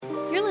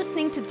You're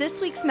listening to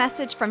this week's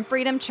message from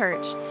Freedom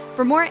Church.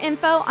 For more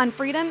info on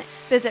Freedom,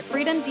 visit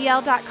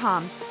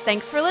freedomdl.com.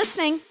 Thanks for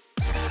listening.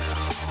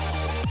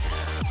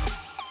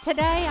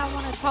 Today I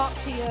want to talk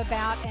to you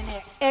about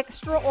an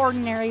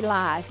extraordinary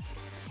life.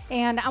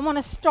 And I want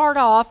to start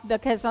off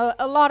because a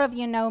lot of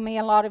you know me,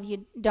 a lot of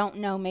you don't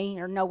know me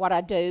or know what I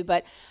do,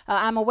 but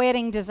I'm a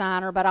wedding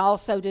designer, but I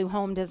also do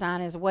home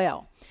design as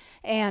well.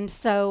 And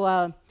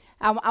so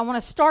I want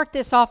to start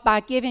this off by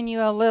giving you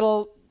a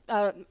little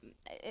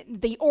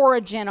the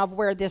origin of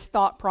where this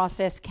thought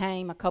process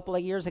came a couple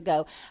of years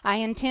ago. I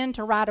intend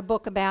to write a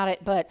book about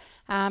it, but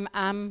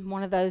I'm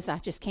one of those, I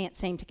just can't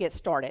seem to get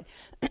started.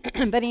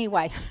 But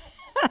anyway,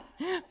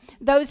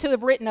 those who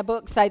have written a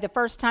book say the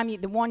first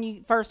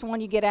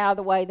one you get out of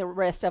the way, the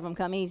rest of them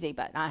come easy,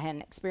 but I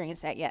hadn't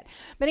experienced that yet.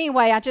 But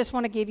anyway, I just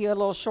want to give you a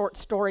little short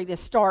story to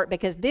start,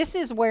 because this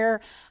is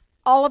where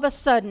all of a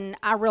sudden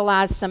I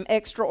realized some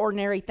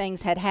extraordinary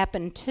things had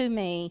happened to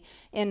me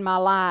in my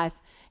life,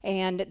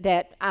 and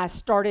that I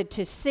started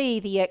to see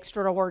the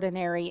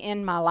extraordinary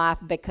in my life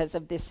because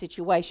of this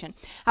situation.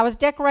 I was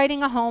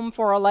decorating a home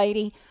for a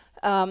lady,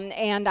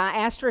 and I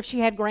asked her if she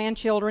had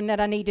grandchildren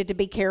that I needed to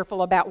be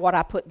careful about what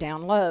I put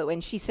down low.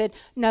 And she said,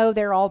 no,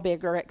 they're all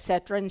bigger,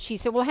 etc. And she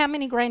said, well, how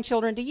many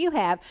grandchildren do you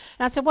have?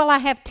 And I said, well, I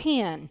have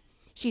 10.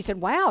 She said,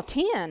 wow,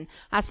 10.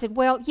 I said,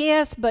 well,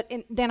 yes, but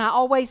then I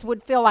always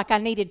would feel like I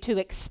needed to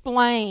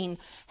explain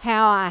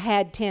how I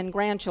had 10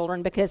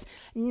 grandchildren, because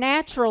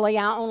naturally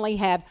I only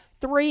have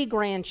 3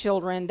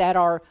 grandchildren that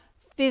are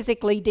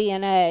physically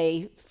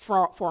DNA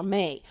for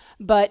me.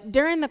 But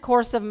during the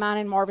course of mine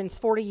and Marvin's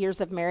 40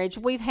 years of marriage,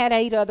 we've had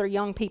 8 other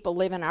young people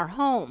live in our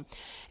home.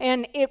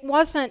 And it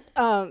wasn't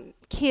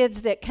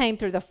kids that came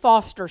through the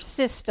foster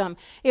system.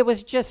 It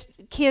was just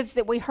kids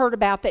that we heard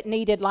about that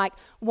needed, like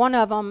one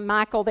of them,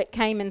 Michael, that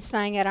came and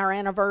sang at our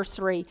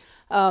anniversary.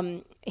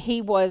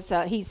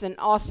 He's an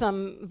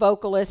awesome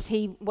vocalist.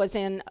 He was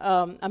in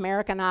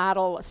American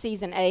Idol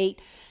season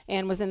 8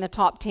 and was in the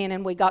top 10,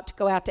 and we got to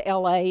go out to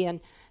LA and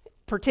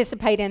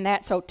participate in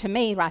that. So to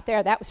me right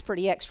there, that was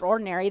pretty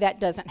extraordinary. That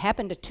doesn't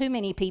happen to too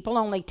many people,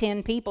 only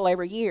 10 people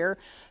every year.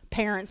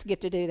 Parents get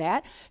to do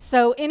that.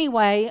 So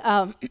anyway,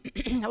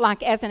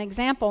 like as an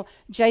example,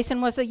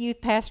 Jason was a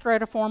youth pastor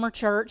at a former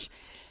church,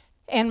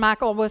 and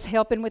Michael was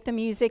helping with the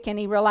music, and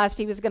he realized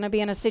he was going to be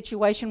in a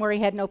situation where he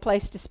had no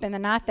place to spend the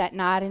night that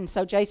night. And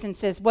so Jason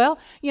says, well,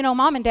 you know,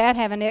 Mom and Dad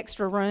have an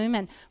extra room,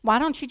 and why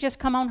don't you just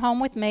come on home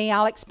with me?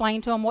 I'll explain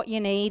to them what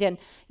you need, and,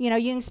 you know,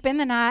 you can spend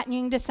the night and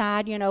you can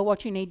decide, you know,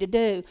 what you need to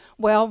do.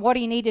 Well, what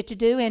he needed to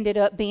do ended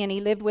up being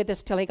he lived with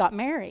us till he got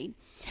married.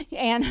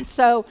 And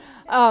so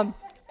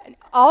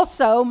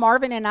also,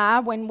 Marvin and I,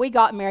 when we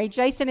got married,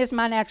 Jason is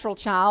my natural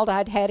child.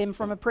 I'd had him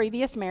from a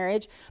previous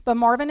marriage, but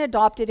Marvin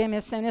adopted him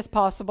as soon as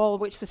possible,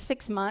 which was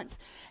 6 months.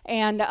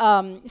 And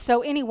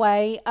so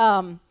anyway,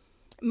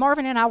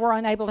 Marvin and I were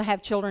unable to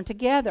have children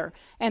together.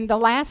 And the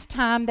last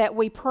time that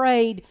we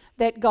prayed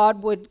that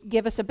God would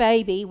give us a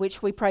baby,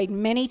 which we prayed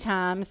many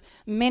times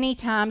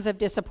of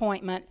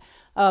disappointment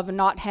of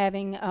not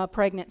having a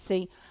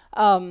pregnancy,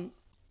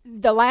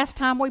 the last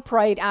time we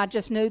prayed, I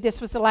just knew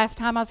this was the last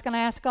time I was going to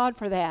ask God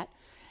for that.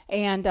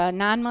 And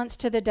 9 months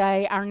to the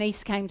day, our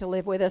niece came to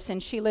live with us,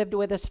 and she lived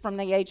with us from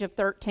the age of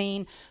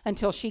 13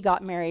 until she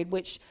got married,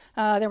 which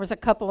there was a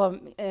couple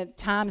of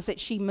times that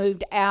she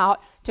moved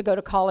out to go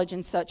to college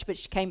and such, but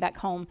she came back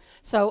home.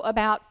 So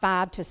about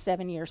 5 to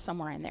 7 years,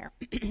 somewhere in there.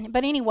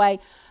 But anyway,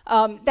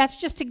 that's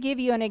just to give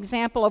you an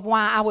example of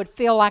why I would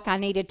feel like I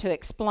needed to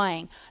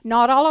explain.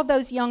 Not all of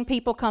those young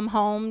people come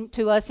home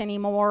to us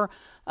anymore,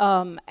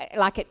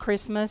 like at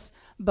Christmas,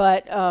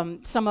 but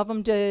some of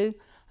them do.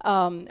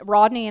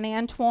 Rodney and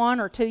Antoine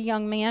are 2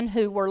 young men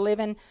who were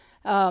living,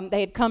 they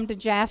had come to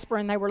Jasper,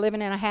 and they were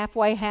living in a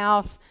halfway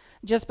house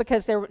just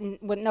because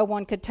no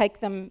one could take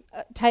them,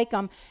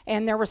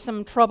 and there was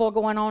some trouble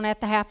going on at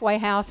the halfway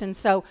house. And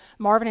so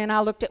Marvin and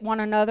I looked at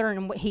one another,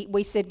 and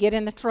we said, get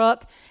in the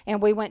truck,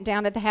 and we went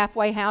down to the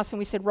halfway house, and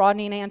we said,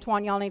 Rodney and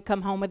Antoine, y'all need to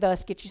come home with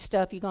us, get your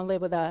stuff, you're going to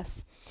live with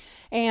us.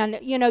 And,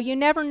 you know, you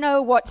never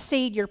know what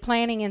seed you're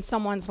planting in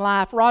someone's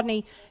life.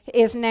 Rodney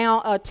is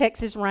now a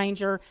Texas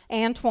Ranger.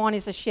 Antoine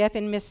is a chef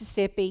in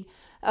Mississippi.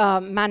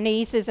 My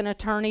niece is an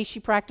attorney. She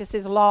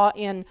practices law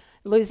in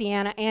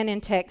Louisiana and in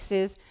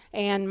Texas.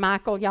 And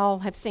Michael, y'all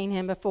have seen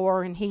him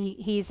before, and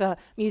he's a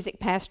music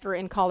pastor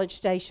in College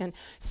Station.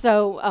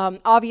 So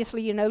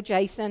obviously you know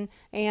Jason,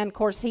 and of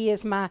course he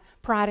is my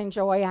pride and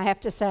joy, I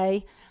have to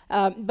say.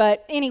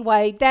 But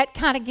anyway, that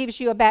kind of gives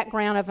you a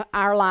background of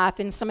our life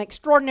and some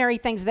extraordinary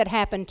things that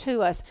happen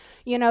to us.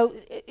 You know,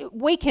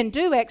 we can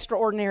do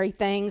extraordinary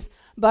things,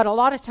 but a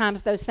lot of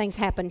times those things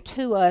happen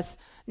to us,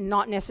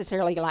 not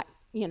necessarily like,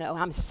 you know,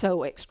 I'm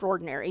so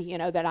extraordinary, you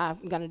know, that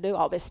I'm going to do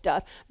all this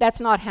stuff.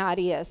 That's not how it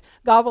is.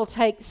 God will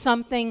take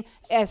something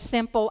as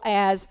simple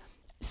as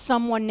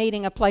someone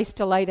needing a place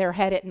to lay their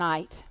head at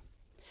night.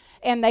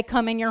 And they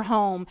come in your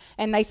home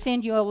and they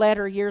send you a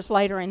letter years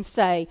later and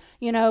say,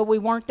 you know, we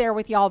weren't there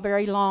with y'all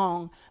very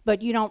long,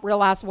 but you don't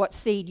realize what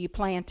seed you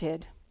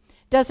planted.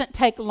 Doesn't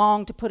take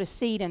long to put a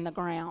seed in the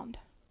ground.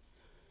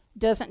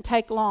 doesn't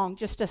take long,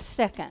 just a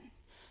second.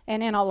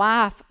 And in a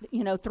life,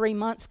 3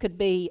 months could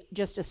be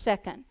just a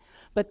second.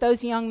 But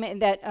those young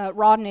men,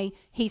 Rodney,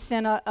 he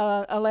sent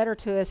a letter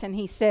to us, and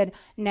he said,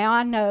 now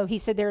I know, he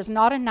said, there's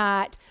not a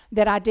night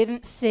that I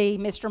didn't see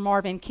Mr.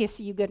 Marvin kiss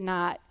you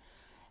goodnight.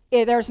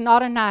 There's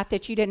not a night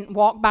that you didn't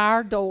walk by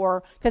our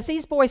door, because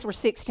these boys were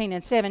 16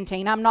 and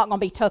 17. I'm not going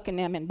to be tucking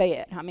them in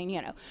bed. I mean,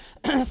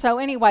 So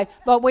anyway,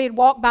 but we'd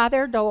walk by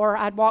their door.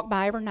 I'd walk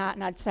by every night,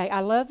 and I'd say,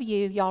 I love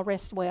you. Y'all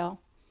rest well.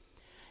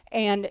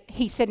 And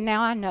he said,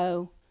 now I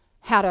know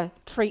how to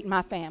treat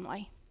my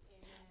family.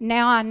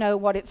 Now I know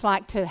what it's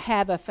like to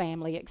have a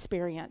family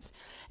experience.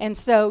 And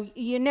so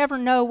you never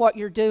know what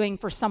you're doing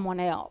for someone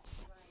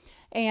else.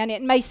 And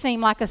it may seem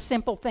like a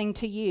simple thing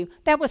to you.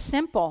 That was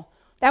simple.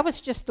 That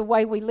was just the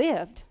way we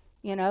lived.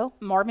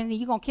 Marvin,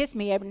 you're going to kiss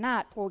me every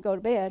night before we go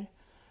to bed.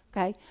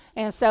 Okay?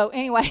 And so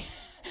anyway,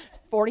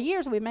 40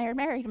 years we've been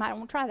married. You might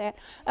want to try that.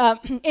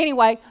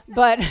 Anyway,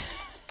 but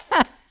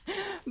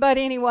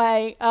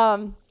anyway,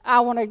 I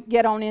want to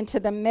get on into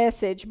the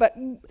message. But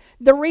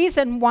the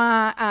reason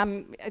why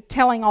I'm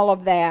telling all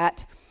of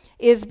that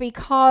is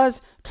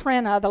because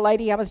Trina, the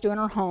lady I was doing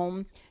her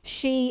home,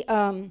 she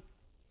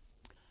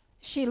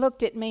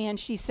looked at me and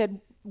she said,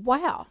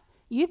 wow,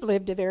 you've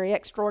lived a very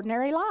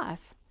extraordinary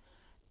life.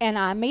 And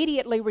I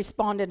immediately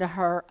responded to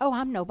her, oh,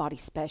 I'm nobody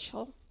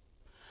special.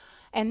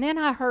 And then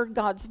I heard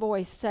God's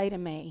voice say to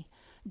me,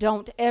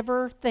 don't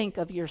ever think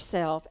of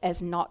yourself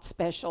as not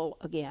special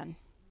again.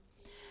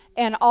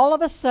 And all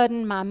of a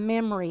sudden, my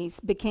memories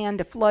began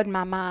to flood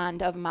my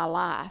mind of my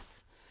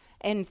life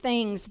and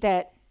things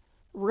that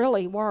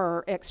really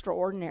were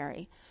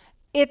extraordinary.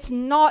 It's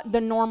not the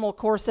normal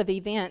course of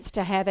events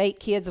to have 8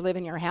 kids live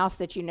in your house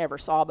that you never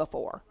saw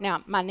before.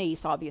 Now, my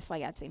niece,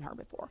 obviously, I'd seen her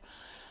before.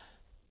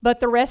 But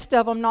the rest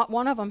of them, not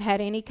one of them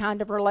had any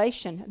kind of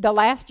relation. The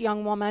last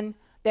young woman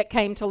that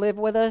came to live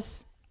with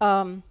us,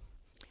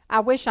 I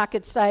wish I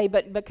could say,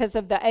 but because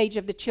of the age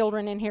of the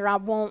children in here, I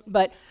won't.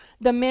 But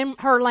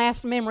her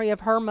last memory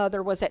of her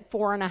mother was at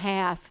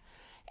 4.5.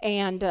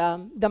 And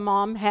the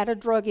mom had a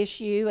drug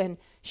issue, and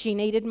she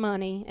needed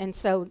money. And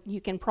so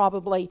you can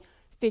probably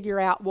figure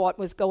out what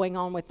was going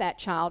on with that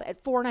child.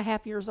 At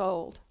 4.5 years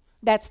old,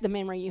 that's the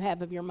memory you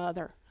have of your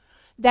mother.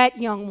 That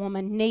young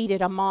woman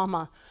needed a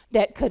mama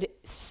that could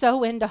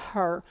sow into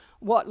her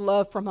what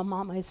love from a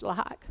mama is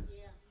like.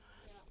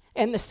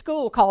 And the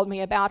school called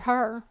me about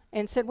her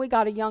and said, we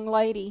got a young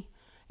lady,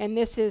 and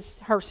this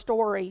is her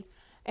story.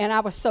 And I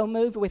was so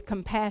moved with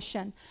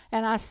compassion.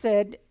 And I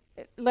said,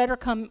 let her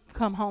come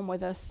home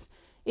with us.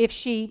 If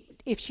she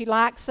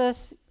likes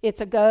us,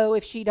 it's a go.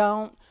 If she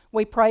don't,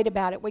 we prayed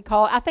about it.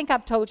 I think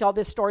I've told y'all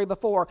this story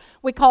before.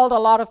 We called a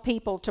lot of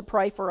people to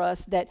pray for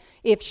us, that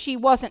if she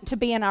wasn't to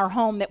be in our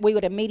home, that we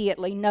would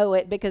immediately know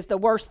it, because the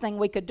worst thing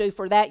we could do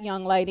for that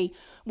young lady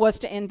was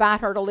to invite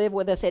her to live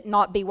with us, it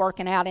not be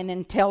working out, and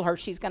then tell her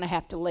she's going to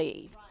have to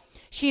leave.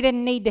 She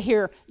didn't need to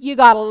hear, you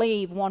got to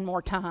leave one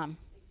more time.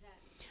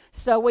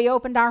 So we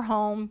opened our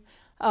home,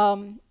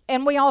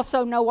 and we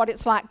also know what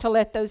it's like to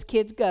let those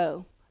kids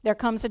go. There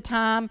comes a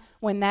time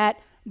when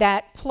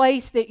that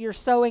place that you're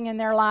sowing in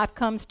their life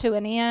comes to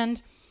an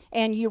end,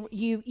 and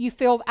you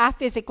feel, I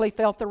physically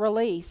felt the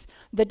release.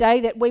 The day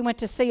that we went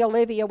to see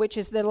Olivia, which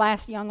is the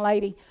last young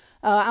lady,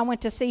 I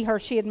went to see her.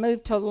 She had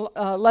moved to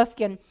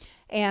Lufkin,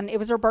 and it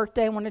was her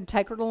birthday. I wanted to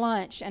take her to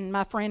lunch, and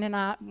my friend and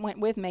I went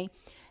with me.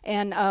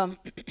 And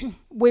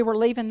we were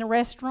leaving the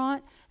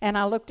restaurant, and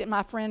I looked at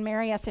my friend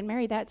Mary. I said,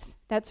 Mary,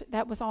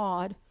 that was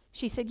odd.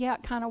 She said, yeah,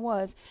 it kind of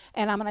was.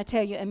 And I'm going to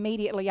tell you,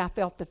 immediately I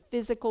felt the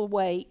physical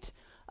weight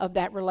of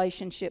that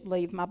relationship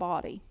leave my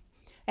body.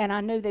 And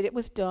I knew that it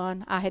was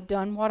done. I had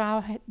done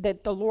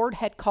that the Lord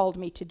had called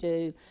me to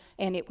do,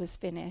 and it was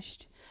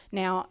finished.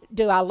 Now,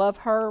 do I love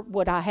her?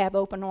 Would I have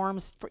open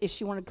arms if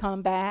she wanted to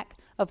come back?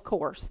 Of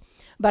course.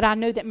 But I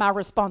knew that my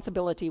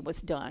responsibility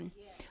was done.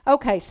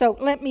 Okay, so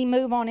let me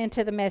move on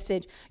into the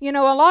message. A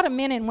lot of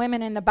men and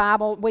women in the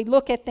Bible, we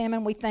look at them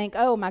and we think,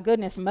 oh my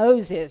goodness,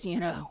 Moses,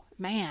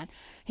 man,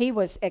 he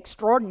was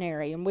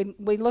extraordinary. And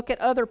we look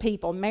at other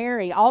people,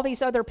 Mary, all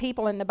these other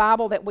people in the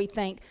Bible that we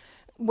think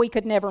we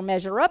could never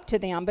measure up to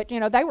them. But,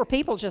 they were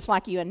people just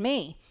like you and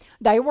me.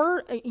 They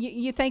were,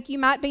 you think you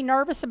might be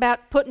nervous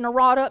about putting a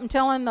rod up and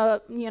telling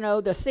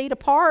the seed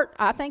apart?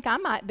 I think I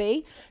might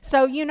be.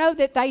 So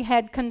that they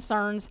had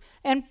concerns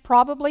and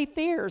probably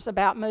fears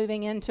about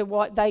moving into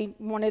what they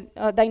wanted,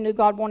 they knew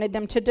God wanted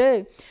them to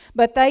do.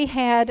 But they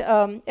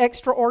had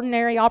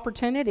extraordinary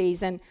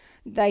opportunities, and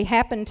they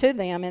happened to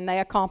them, and they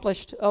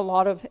accomplished a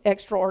lot of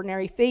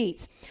extraordinary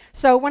feats.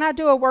 So when I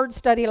do a word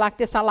study like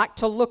this, I like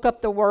to look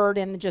up the word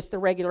in just the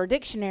regular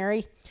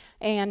dictionary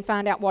and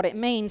find out what it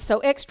means.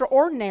 So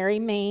extraordinary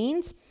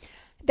means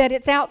that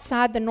it's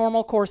outside the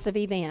normal course of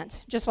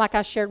events. Just like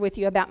I shared with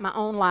you about my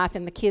own life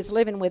and the kids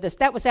living with us,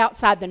 that was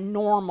outside the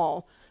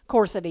normal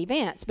course of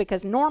events,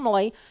 because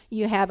normally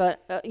you have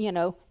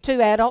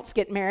two adults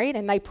get married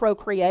and they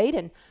procreate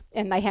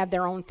and they have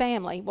their own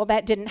family. Well,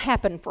 that didn't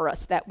happen for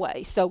us that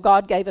way. So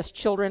God gave us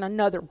children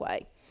another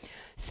way.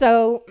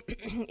 So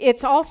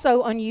it's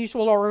also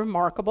unusual or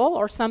remarkable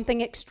or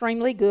something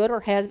extremely good or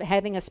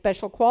having a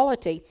special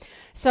quality.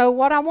 So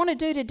what I want to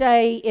do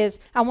today is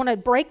I want to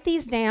break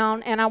these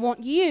down, and I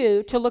want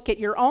you to look at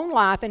your own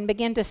life and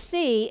begin to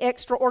see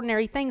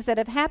extraordinary things that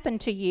have happened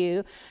to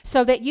you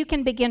so that you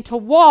can begin to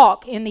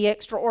walk in the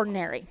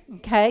extraordinary,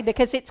 okay?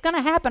 Because it's going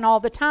to happen all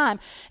the time.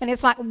 And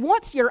it's like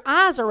once your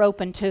eyes are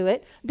open to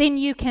it, then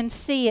you can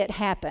see it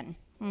happen.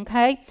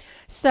 Okay,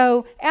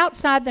 so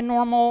outside the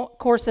normal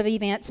course of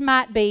events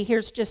might be,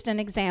 here's just an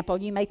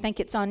example. You may think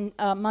it's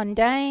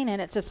mundane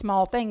and it's a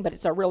small thing, but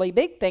it's a really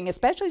big thing,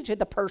 especially to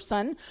the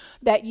person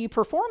that you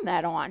perform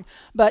that on.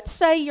 But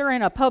say you're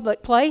in a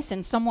public place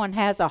and someone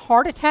has a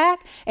heart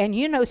attack and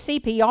you know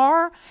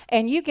CPR,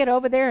 and you get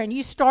over there and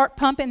you start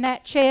pumping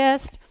that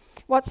chest.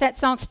 What's that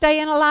song?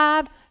 Staying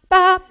Alive?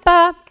 Ba,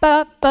 ba,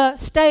 ba, ba,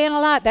 staying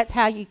alive. That's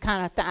how you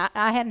kind of,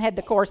 I hadn't had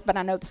the chorus, but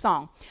I know the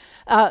song.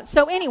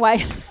 So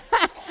anyway,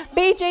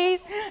 Bee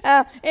Gees,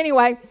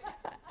 anyway,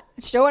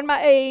 showing my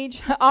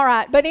age. All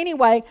right, but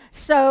anyway,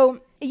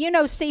 so you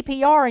know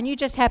CPR and you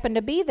just happen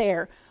to be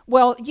there.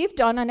 Well, you've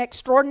done an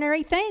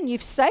extraordinary thing.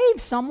 You've saved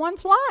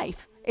someone's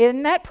life.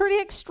 Isn't that pretty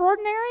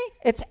extraordinary?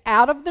 It's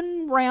out of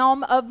the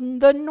realm of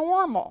the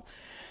normal.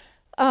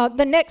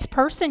 The next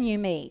person you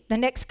meet, the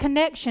next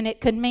connection, it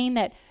could mean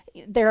that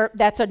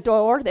that's a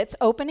door that's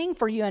opening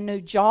for you, a new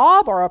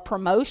job or a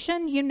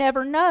promotion. You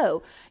never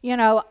know. You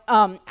know,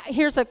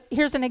 here's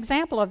an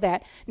example of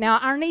that. Now,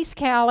 our niece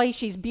Callie,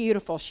 she's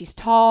beautiful. She's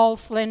tall,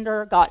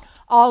 slender, got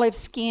olive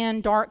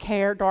skin, dark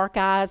hair, dark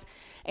eyes,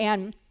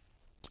 and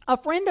a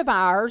friend of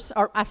ours,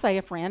 or I say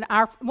a friend,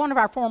 one of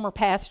our former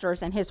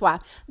pastors and his wife,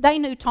 they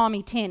knew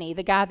Tommy Tenney,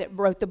 the guy that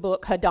wrote the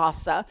book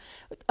Hadassah,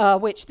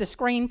 which the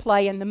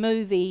screenplay and the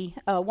movie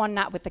One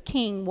Night with the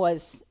King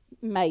was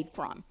made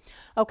from.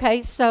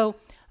 Okay, so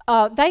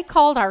they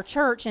called our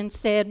church and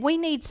said, we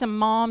need some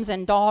moms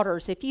and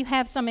daughters. If you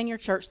have some in your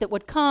church that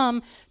would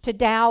come to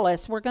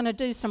Dallas, we're going to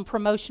do some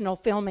promotional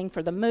filming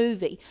for the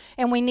movie.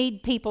 And we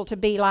need people to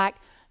be like,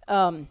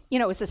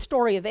 it's the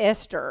story of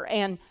Esther.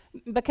 And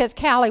because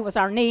Callie was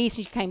our niece,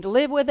 she came to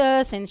live with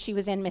us, and she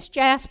was in Miss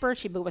Jasper.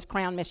 She was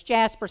crowned Miss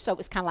Jasper, so it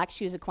was kind of like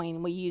she was a queen.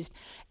 And we used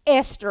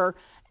Esther.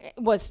 It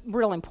was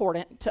real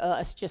important to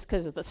us just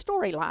because of the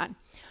storyline.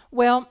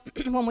 Well,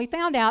 when we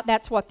found out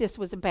that's what this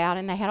was about,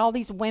 and they had all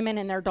these women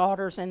and their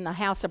daughters in the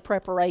house of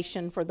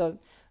preparation for the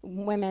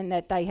women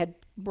that they had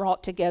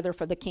brought together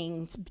for the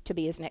king to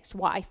be his next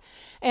wife.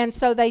 And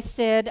so they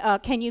said,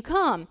 can you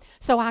come?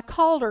 So I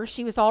called her.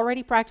 She was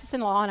already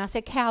practicing law, and I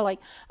said, Callie,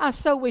 I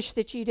so wish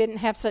that you didn't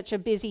have such a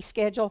busy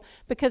schedule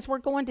because we're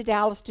going to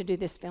Dallas to do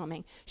this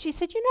filming. She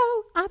said,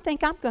 I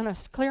think I'm going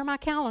to clear my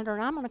calendar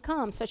and I'm going to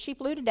come. So she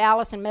flew to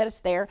Dallas and met us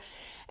there.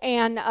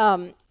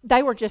 And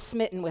they were just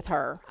smitten with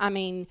her. I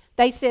mean,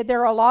 they said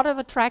there are a lot of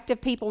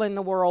attractive people in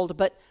the world,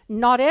 but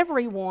not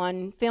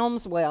everyone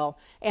films well,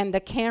 and the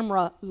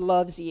camera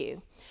loves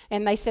you.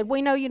 And they said,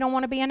 we know you don't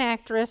want to be an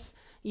actress.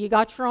 You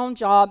got your own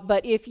job,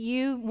 but if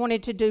you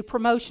wanted to do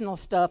promotional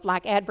stuff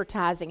like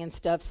advertising and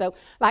stuff, so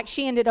like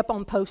she ended up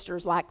on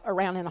posters like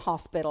around in a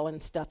hospital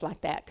and stuff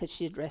like that because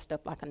she dressed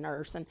up like a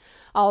nurse and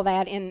all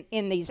that in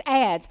these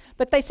ads.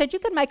 But they said you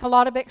could make a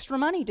lot of extra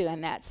money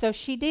doing that, so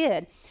she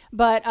did.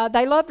 But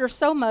they loved her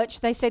so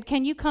much, they said,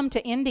 can you come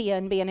to India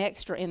and be an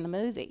extra in the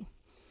movie?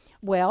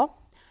 Well,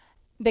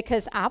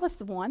 because I was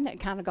the one that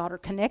kind of got her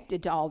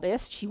connected to all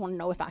this, she wanted to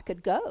know if I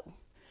could go.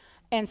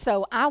 And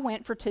so I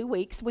went for 2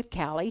 weeks with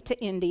Callie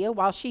to India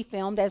while she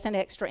filmed as an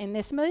extra in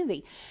this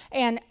movie.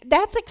 And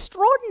that's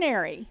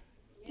extraordinary,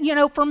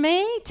 for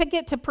me to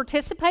get to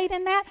participate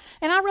in that.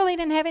 And I really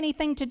didn't have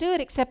anything to do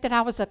it except that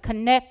I was a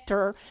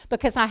connector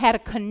because I had a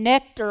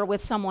connector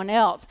with someone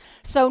else.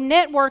 So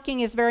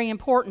networking is very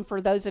important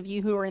for those of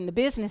you who are in the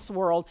business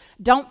world.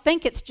 Don't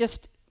think it's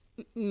just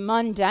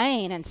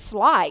mundane and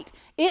slight.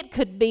 It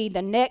could be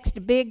the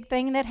next big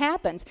thing that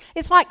happens.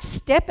 It's like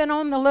stepping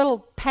on the little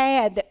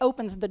pad that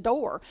opens the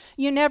door.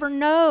 You never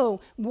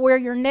know where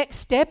your next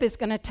step is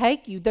going to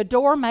take you. The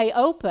door may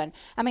open.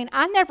 I mean,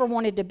 I never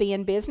wanted to be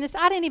in business.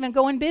 I didn't even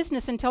go in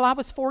business until I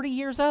was 40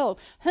 years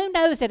old. Who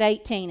knows at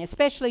 18,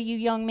 especially you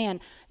young men,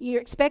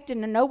 you're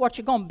expecting to know what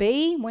you're going to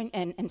be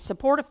and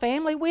support a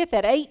family with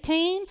at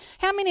 18?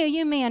 How many of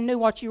you men knew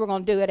what you were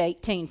going to do at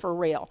 18 for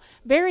real?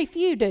 Very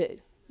few do.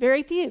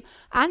 Very few.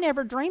 I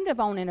never dreamed of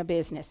owning a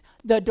business.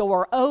 The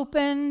door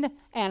opened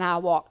and I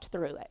walked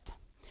through it.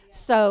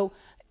 So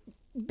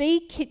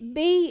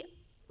be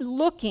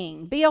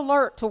looking, be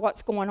alert to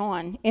what's going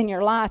on in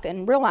your life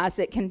and realize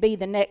it can be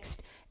the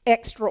next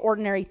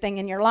extraordinary thing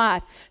in your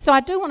life. So I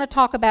do want to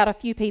talk about a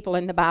few people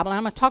in the Bible.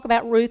 I'm going to talk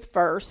about Ruth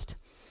first.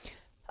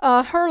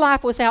 Her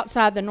life was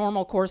outside the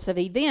normal course of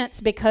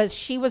events because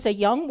she was a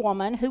young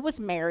woman who was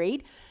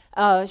married.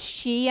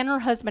 She and her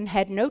husband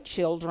had no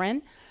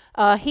children.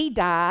 He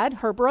died,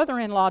 her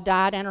brother-in-law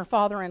died, and her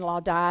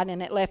father-in-law died,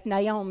 and it left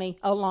Naomi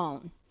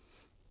alone.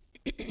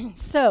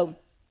 So,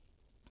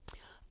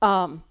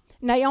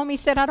 Naomi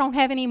said, I don't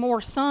have any more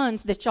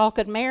sons that y'all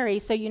could marry,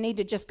 so you need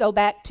to just go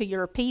back to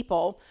your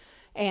people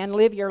and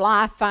live your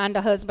life, find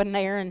a husband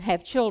there, and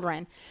have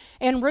children.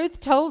 And Ruth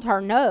told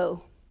her,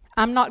 no,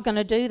 I'm not going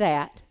to do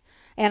that.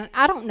 And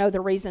I don't know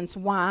the reasons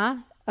why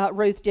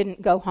Ruth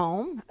didn't go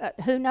home.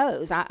 Who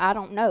knows? I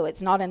don't know.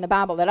 It's not in the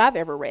Bible that I've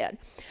ever read.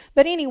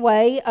 But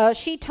anyway,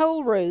 she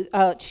told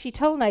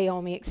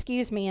Naomi,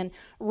 in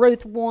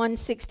Ruth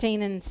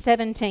 1:16 and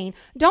 17,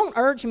 don't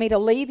urge me to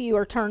leave you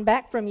or turn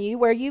back from you.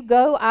 Where you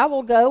go, I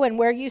will go, and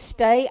where you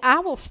stay, I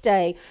will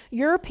stay.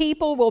 Your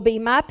people will be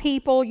my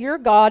people, your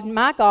God,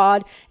 my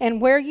God,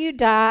 and where you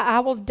die, I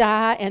will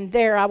die, and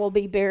there I will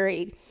be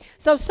buried.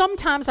 So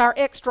sometimes our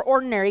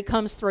extraordinary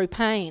comes through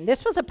pain.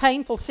 This was a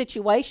painful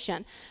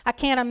situation. I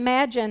can't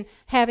imagine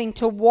having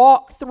to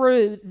walk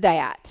through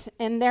that.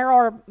 And there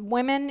are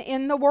women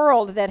in the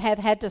world that have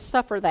had to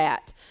suffer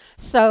that.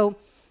 So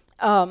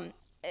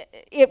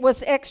it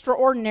was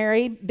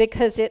extraordinary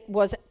because it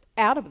was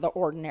out of the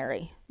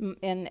ordinary.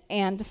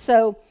 And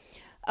so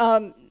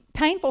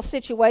painful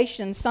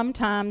situations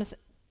sometimes,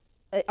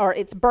 or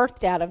it's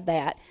birthed out of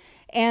that.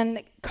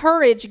 And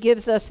courage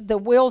gives us the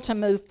will to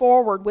move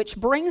forward, which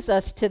brings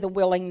us to the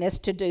willingness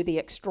to do the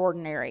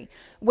extraordinary.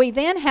 We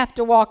then have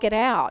to walk it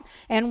out.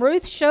 And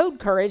Ruth showed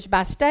courage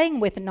by staying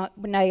with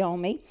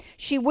Naomi.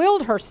 She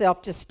willed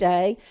herself to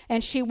stay,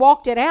 and she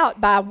walked it out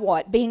by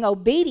what? Being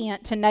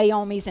obedient to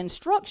Naomi's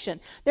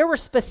instruction. There were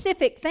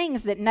specific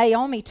things that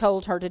Naomi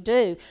told her to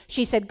do.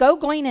 She said, go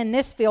glean in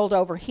this field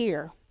over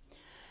here.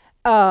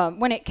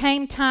 When it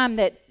came time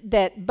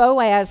that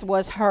Boaz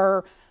was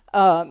her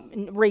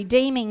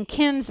redeeming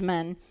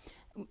kinsman,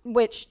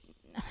 which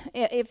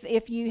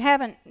if you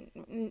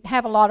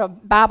have a lot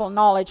of Bible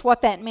knowledge,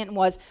 what that meant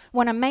was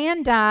when a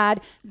man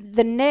died,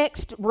 the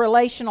next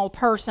relational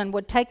person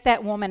would take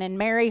that woman and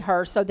marry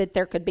her so that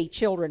there could be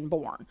children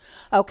born.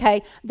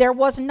 Okay? There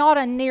was not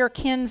a near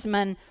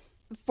kinsman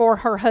for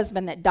her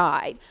husband that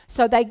died.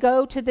 So they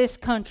go to this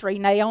country,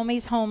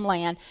 Naomi's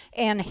homeland,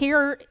 and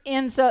here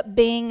ends up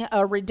being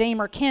a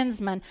redeemer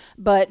kinsman,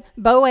 but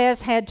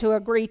Boaz had to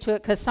agree to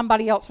it because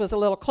somebody else was a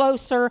little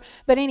closer.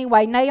 But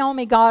anyway,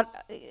 Naomi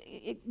got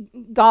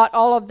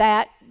all of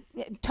that,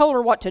 told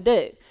her what to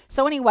do.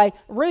 So anyway,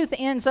 Ruth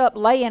ends up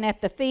laying at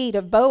the feet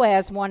of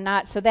Boaz one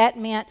night, so that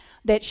meant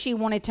that she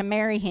wanted to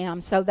marry him.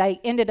 So they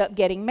ended up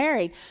getting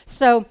married.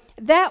 So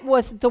that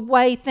was the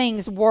way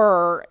things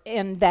were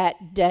in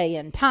that day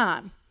and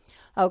time.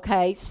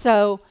 Okay,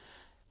 so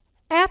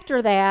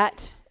after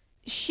that,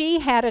 she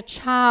had a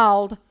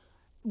child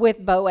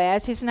with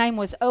Boaz. His name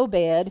was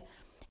Obed,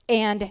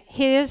 and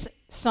his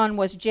son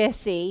was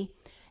Jesse,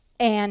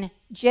 and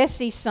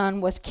Jesse's son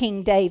was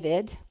King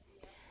David.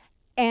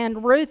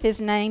 And Ruth is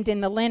named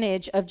in the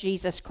lineage of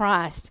Jesus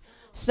Christ.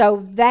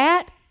 So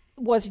that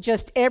was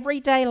just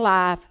everyday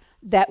life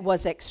that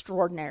was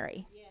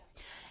extraordinary. Yeah.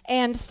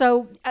 And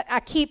so I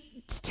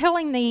keep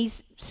telling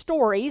these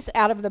stories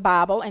out of the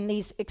Bible and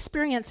these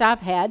experiences I've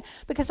had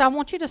because I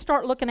want you to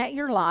start looking at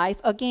your life.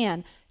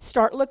 Again,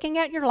 start looking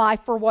at your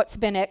life for what's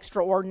been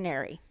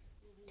extraordinary.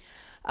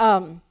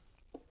 The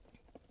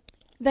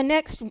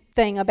next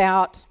thing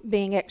about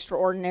being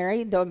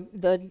extraordinary,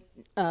 the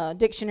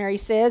dictionary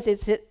says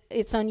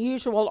it's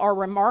unusual or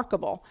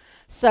remarkable.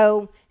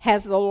 So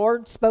has the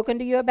Lord spoken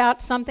to you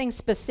about something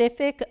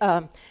specific?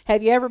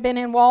 Have you ever been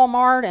in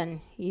Walmart and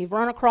you've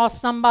run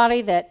across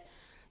somebody that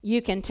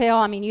you can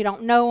tell, you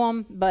don't know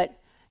them, but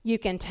you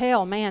can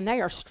tell, man,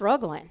 they are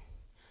struggling.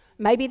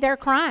 Maybe they're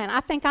crying.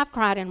 I think I've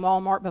cried in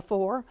Walmart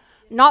before,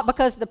 not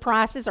because of the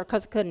prices or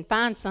because I couldn't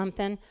find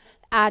something.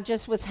 I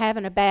just was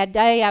having a bad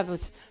day. I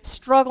was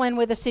struggling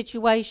with a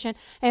situation.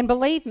 And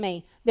believe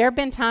me, there have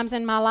been times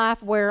in my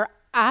life where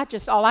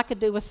all I could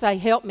do was say,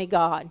 help me,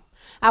 God.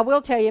 I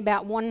will tell you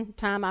about one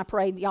time I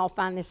prayed. Y'all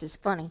find this is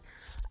funny.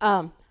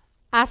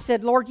 I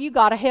said, Lord, you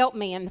got to help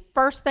me. And the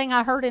first thing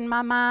I heard in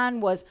my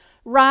mind was,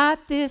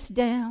 write this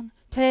down,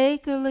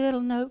 take a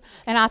little note.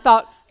 And I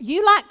thought,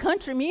 you like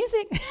country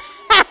music?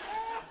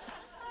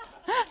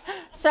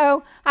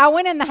 So I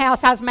went in the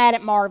house. I was mad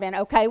at Marvin,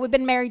 okay? We've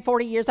been married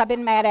 40 years. I've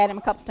been mad at him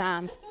a couple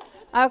times.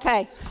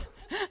 Okay.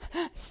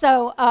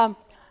 So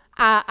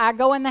I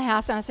go in the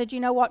house, and I said, you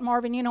know what,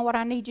 Marvin, you know what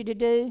I need you to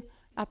do?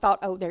 I thought,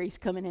 oh, there he's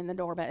coming in the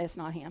door, but it's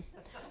not him.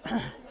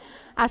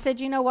 I said,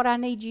 you know what I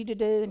need you to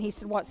do? And he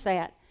said, what's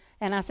that?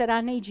 And I said,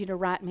 I need you to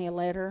write me a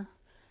letter.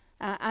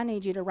 I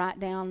need you to write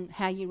down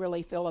how you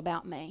really feel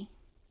about me.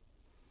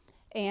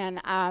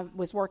 And I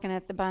was working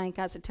at the bank.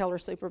 I was a teller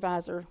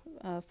supervisor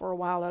for a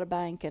while at a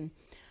bank. And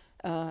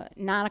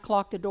 9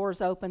 o'clock, the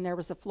doors opened. There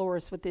was a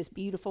florist with this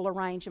beautiful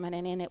arrangement,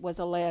 and in it was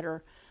a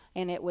letter.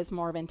 And it was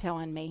Marvin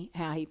telling me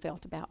how he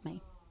felt about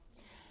me.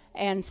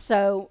 And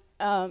so,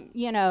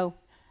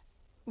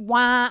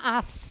 why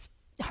I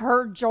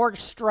heard George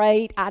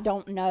Strait, I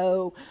don't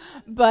know.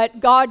 But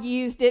God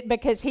used it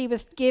because he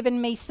was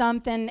giving me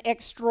something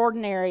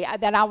extraordinary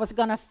that I was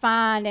going to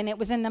find. And it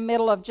was in the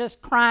middle of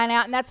just crying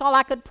out. And that's all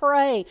I could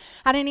pray.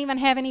 I didn't even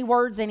have any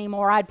words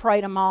anymore. I'd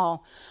prayed them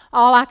all.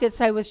 All I could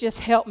say was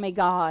just help me,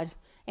 God.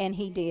 And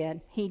he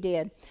did. He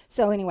did.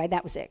 So anyway,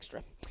 that was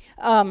extra.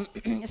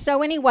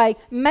 So anyway,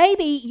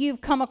 maybe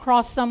you've come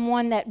across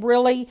someone that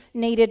really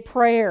needed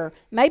prayer.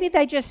 Maybe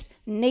they just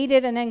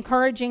needed an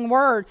encouraging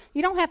word.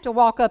 You don't have to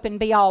walk up and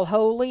be all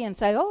holy and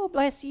say, oh,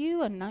 bless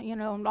you, and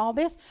and all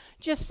this.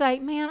 Just say,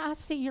 man, I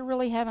see you're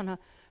really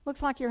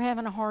looks like you're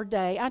having a hard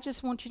day. I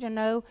just want you to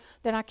know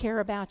that I care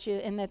about you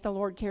and that the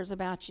Lord cares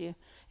about you.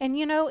 And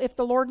if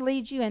the Lord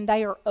leads you and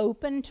they are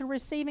open to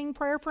receiving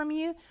prayer from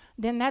you,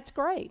 then that's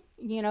great.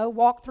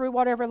 Walk through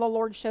whatever the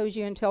Lord shows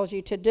you and tells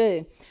you to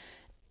do.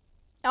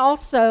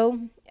 Also,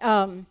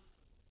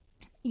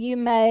 you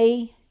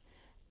may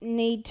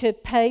need to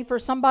pay for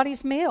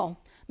somebody's meal.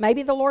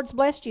 Maybe the Lord's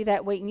blessed you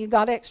that week and you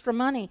got extra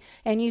money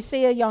and you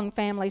see a young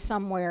family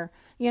somewhere.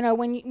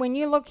 When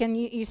you look and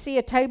you see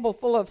a table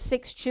full of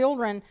 6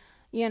 children,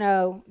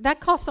 that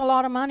costs a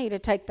lot of money to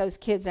take those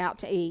kids out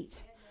to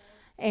eat.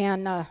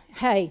 And,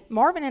 hey,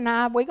 Marvin and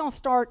I, we're going to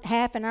start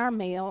halving our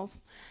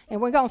meals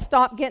and we're going to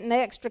stop getting the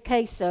extra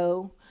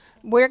queso.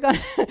 We're going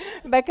to,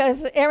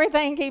 because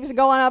everything keeps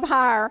going up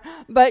higher.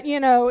 But,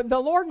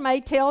 the Lord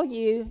may tell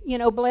you,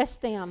 bless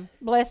them.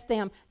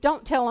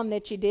 Don't tell them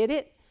that you did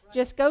it.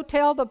 Just go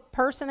tell the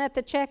person at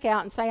the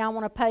checkout and say, I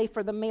want to pay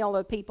for the meal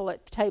of people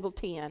at table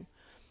 10.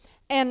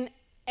 And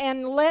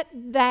let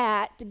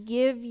that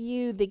give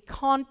you the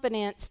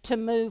confidence to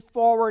move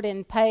forward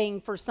in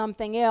paying for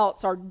something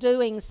else or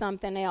doing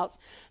something else.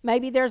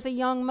 Maybe there's a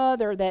young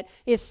mother that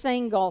is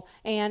single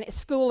and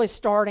school is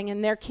starting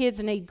and their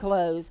kids need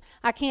clothes.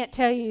 I can't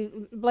tell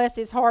you, bless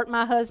his heart,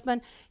 my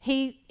husband,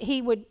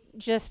 he would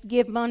just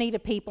give money to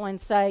people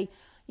and say,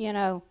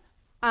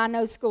 I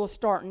know school's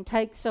starting,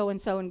 take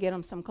so-and-so and get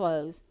them some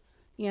clothes,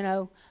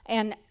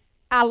 And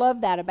I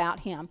love that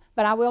about him.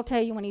 But I will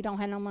tell you, when he don't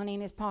have no money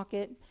in his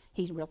pocket,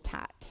 he's real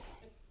tight.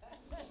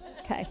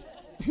 Okay.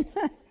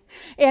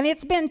 And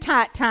it's been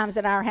tight times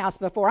at our house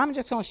before. I'm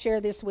just going to share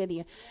this with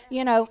you.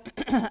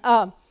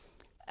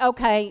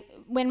 Okay,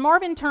 when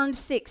Marvin turned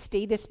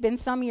 60, this has been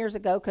some years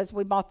ago because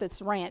we bought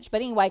this ranch.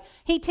 But anyway,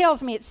 he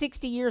tells me at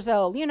 60 years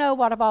old, you know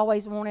what I've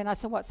always wanted? I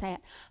said, what's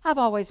that? I've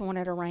always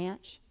wanted a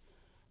ranch.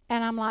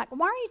 And I'm like,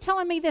 why are you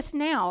telling me this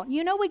now?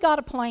 We got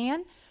a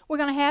plan. We're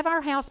going to have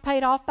our house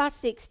paid off by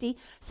 60.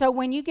 So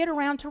when you get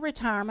around to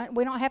retirement,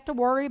 we don't have to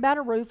worry about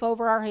a roof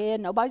over our head.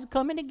 Nobody's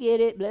coming to get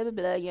it, blah, blah,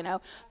 blah,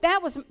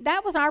 That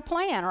was our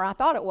plan, or I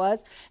thought it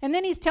was. And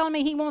then he's telling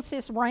me he wants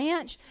this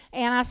ranch.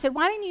 And I said,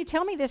 why didn't you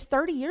tell me this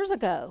 30 years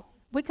ago?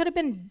 We could have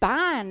been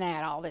buying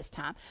that all this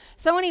time.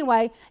 So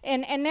anyway,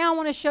 and now I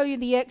want to show you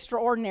the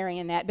extraordinary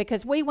in that,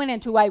 because we went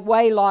into a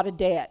way lot of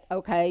debt,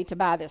 okay, to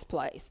buy this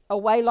place. A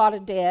way lot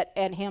of debt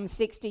at him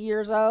 60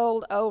 years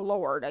old. Oh,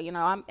 Lord. I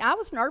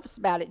was nervous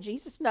about it.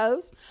 Jesus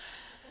knows.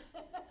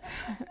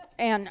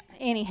 And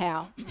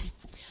anyhow,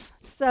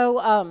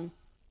 so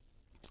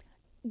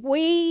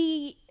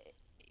we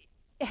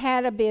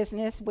had a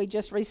business. We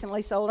just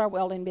recently sold our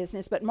welding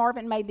business, but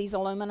Marvin made these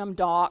aluminum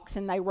docks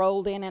and they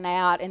rolled in and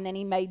out, and then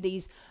he made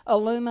these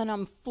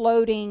aluminum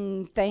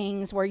floating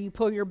things where you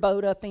pull your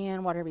boat up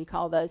in, whatever you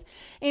call those.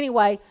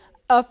 Anyway,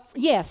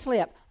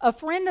 slip. A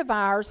friend of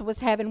ours was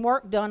having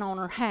work done on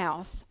her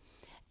house,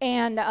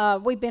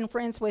 and we've been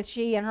friends with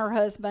she and her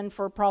husband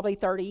for probably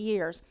 30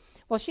 years.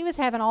 Well, she was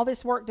having all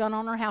this work done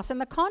on her house, and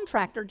the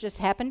contractor just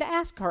happened to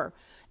ask her,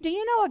 do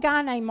you know a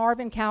guy named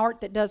Marvin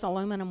Cowart that does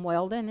aluminum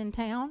welding in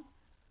town?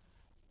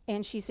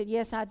 And she said,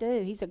 yes, I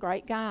do. He's a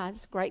great guy.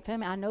 It's a great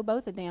family. I know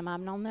both of them. I've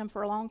known them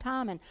for a long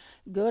time, and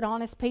good,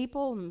 honest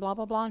people, and blah,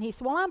 blah, blah. And he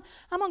said, well, I'm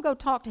going to go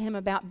talk to him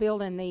about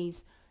building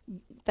these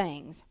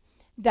things.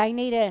 They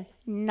needed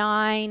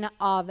 9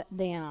 of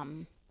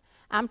them.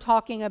 I'm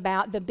talking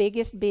about the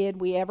biggest bid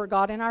we ever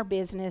got in our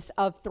business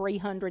of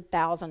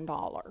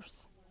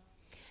 $300,000.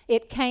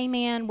 It came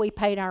in. We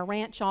paid our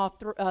ranch off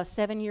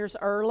 7 years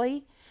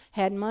early.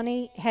 Had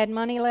money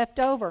left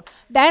over.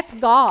 That's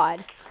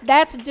God.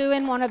 That's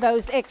doing one of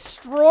those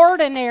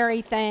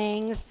extraordinary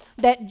things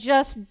that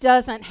just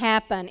doesn't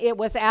happen. It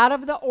was out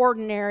of the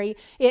ordinary.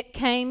 It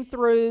came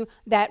through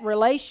that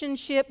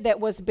relationship that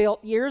was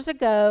built years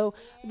ago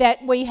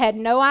that we had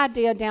no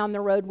idea down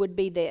the road would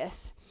be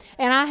this.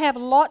 And I have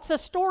lots of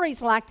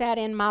stories like that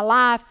in my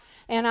life,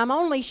 and I'm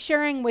only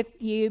sharing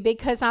with you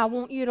because I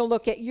want you to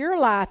look at your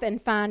life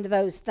and find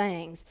those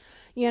things.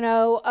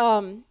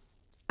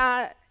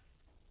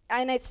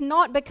 And it's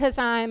not because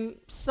I'm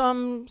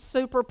some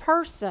super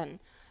person.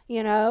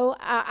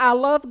 I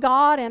love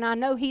God, and I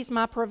know He's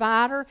my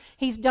provider.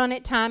 He's done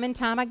it time and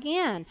time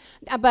again.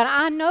 But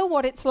I know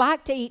what it's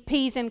like to eat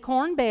peas and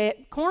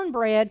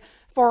cornbread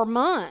for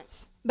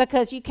months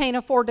because you can't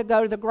afford to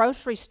go to the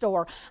grocery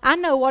store. I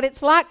know what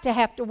it's like to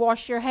have to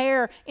wash your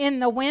hair in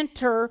the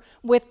winter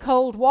with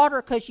cold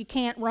water because you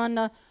can't run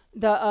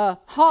the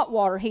hot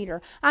water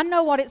heater. I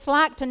know what it's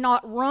like to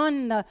not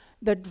run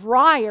the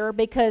dryer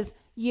because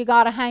you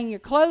got to hang your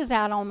clothes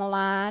out on the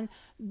line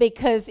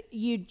because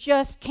you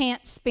just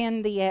can't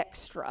spend the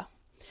extra.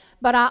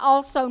 But I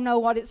also know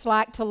what it's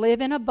like to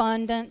live in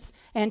abundance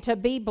and to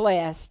be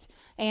blessed.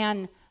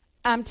 And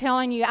I'm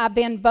telling you, I've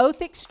been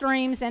both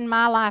extremes in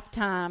my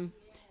lifetime.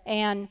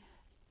 And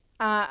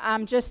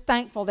I'm just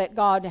thankful that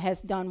God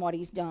has done what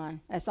he's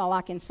done. That's all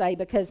I can say,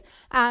 because,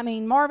 I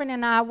mean, Marvin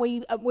and I,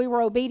 we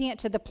were obedient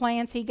to the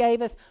plans he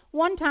gave us.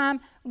 One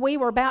time, we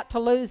were about to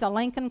lose a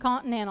Lincoln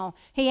Continental.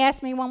 He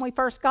asked me when we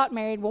first got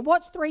married, well,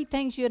 what's 3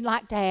 things you'd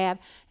like to have?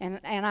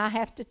 And I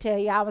have to tell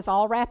you, I was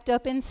all wrapped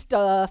up in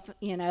stuff.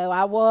 You know,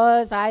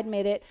 I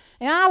admit it.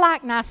 And I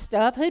like nice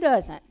stuff. Who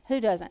doesn't?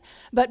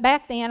 But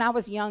back then, I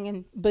was young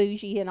and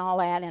bougie and all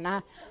that. And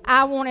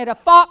I wanted a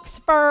fox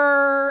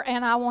fur,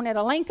 and I wanted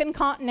a Lincoln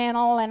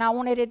Continental, and I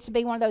wanted it to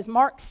be one of those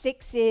Mark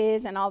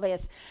 6s and all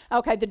this.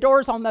 Okay, the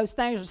doors on those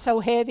things are so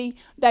heavy,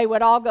 they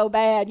would all go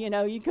bad. You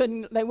know,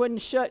 they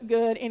wouldn't shut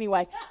good.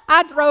 Anyway,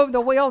 I drove the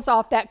wheels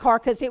off that car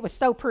because it was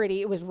so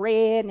pretty. It was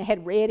red and it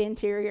had red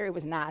interior. It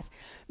was nice.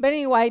 But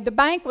anyway, the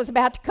bank was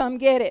about to come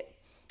get it.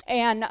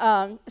 And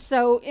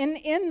so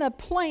in the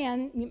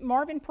plan,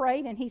 Marvin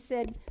prayed, and he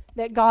said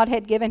that God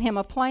had given him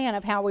a plan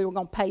of how we were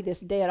going to pay this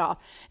debt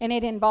off. And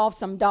it involved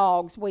some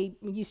dogs. We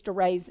used to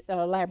raise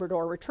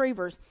Labrador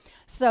retrievers.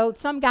 So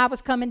some guy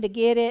was coming to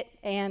get it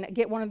and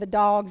get one of the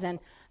dogs, and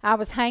I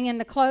was hanging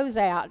the clothes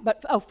out.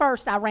 But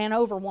first I ran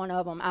over one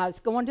of them. I was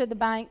going to the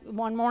bank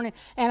one morning,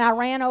 and I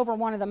ran over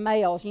one of the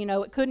males. You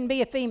know, it couldn't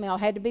be a female.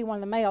 It had to be one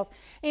of the males.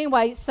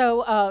 Anyway,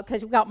 so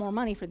because we got more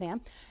money for them.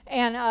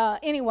 And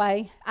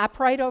anyway, I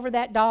prayed over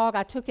that dog.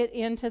 I took it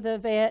into the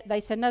vet. They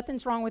said,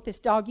 nothing's wrong with this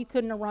dog. You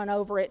couldn't have run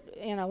over it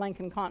in a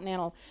Lincoln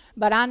Continental.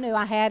 But I knew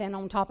I had it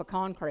on top of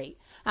concrete.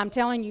 I'm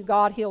telling you,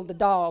 God healed the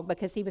dog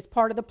because he was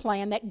part of the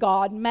plan that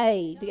God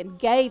made and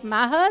gave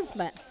my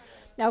husband.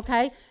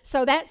 Okay,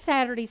 so that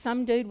Saturday,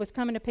 some dude was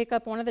coming to pick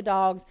up one of the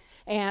dogs,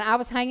 and I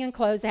was hanging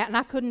clothes out, and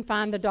I couldn't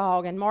find the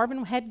dog. And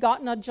Marvin had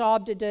gotten a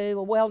job to do,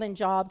 a welding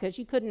job, because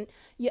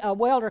a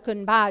welder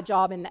couldn't buy a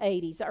job in the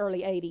 80s, the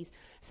early 80s.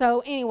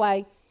 So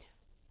anyway,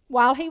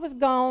 while he was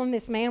gone,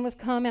 this man was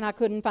coming. I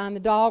couldn't find the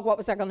dog. What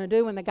was I going to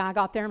do when the guy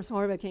got there? I'm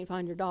sorry, but I can't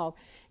find your dog.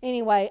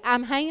 Anyway,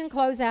 I'm hanging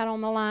clothes out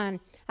on the line.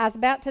 I was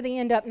about to the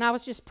end up, and I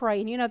was just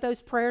praying. You know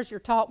those prayers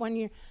you're taught when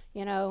you're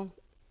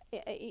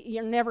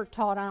never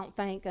taught, I don't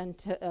think,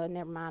 until,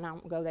 never mind, I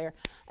won't go there.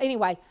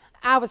 Anyway,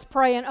 I was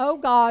praying, oh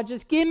God,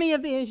 just give me a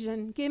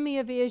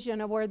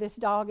vision of where this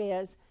dog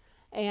is,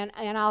 and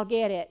I'll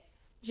get it.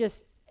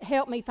 Just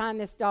help me find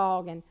this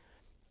dog. And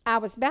I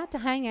was about to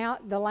hang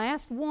out the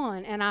last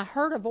one, and I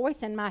heard a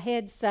voice in my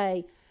head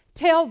say,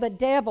 tell the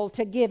devil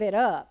to give it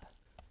up.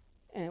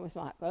 And it was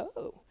like,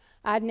 oh,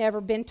 I'd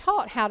never been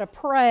taught how to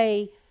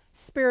pray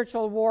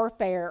spiritual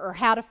warfare or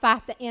how to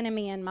fight the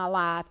enemy in my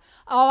life.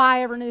 All I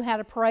ever knew how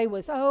to pray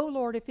was, oh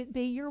Lord, if it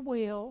be your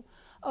will,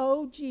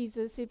 oh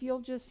Jesus, if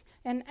you'll just,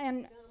 and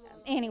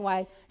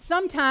anyway,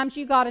 sometimes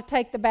you got to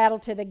take the battle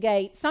to the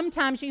gate.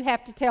 Sometimes you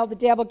have to tell the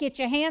devil, get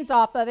your hands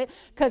off of it,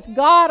 because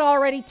God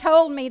already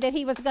told me that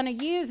he was going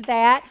to use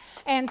that,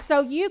 and so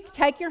you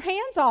take your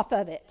hands off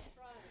of it.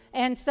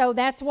 And so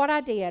that's what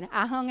I did.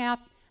 I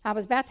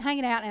was about to hang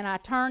it out, and I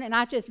turned and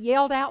I just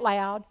yelled out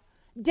loud,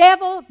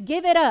 devil,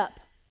 give it up.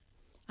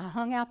 I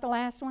hung out the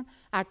last one.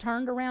 I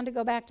turned around to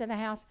go back to the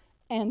house,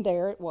 and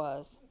there it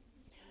was.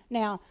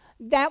 Now,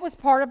 that was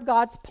part of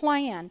God's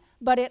plan,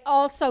 but it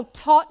also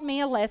taught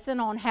me a lesson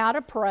on how to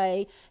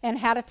pray and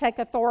how to take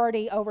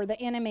authority over the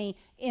enemy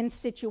in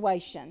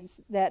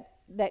situations that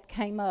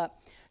came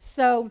up.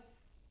 So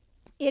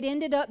it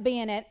ended up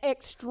being an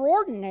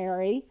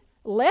extraordinary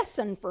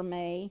lesson for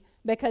me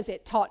because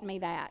it taught me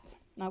that.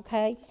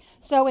 Okay?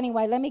 So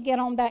anyway, let me get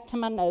on back to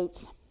my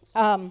notes.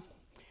 All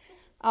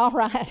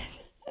right.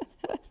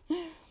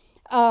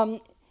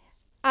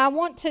 I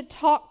want to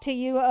talk to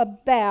you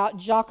about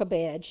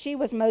Jochebed. She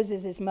was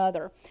Moses'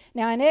 mother.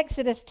 Now in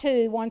Exodus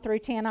 2, 1 through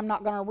 10, I'm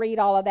not going to read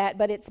all of that,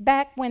 but it's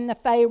back when the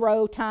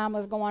Pharaoh time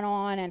was going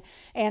on,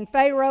 and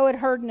Pharaoh had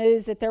heard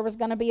news that there was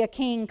going to be a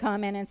king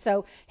coming, and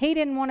so he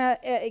didn't want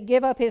to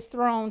give up his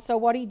throne. So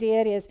what he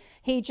did is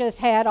he just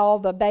had all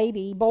the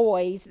baby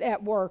boys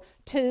that were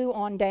 2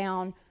 on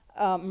down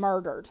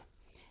murdered.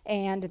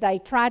 And they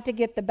tried to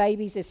get the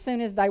babies as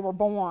soon as they were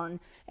born.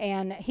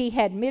 And he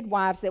had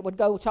midwives that would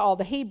go to all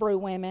the Hebrew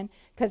women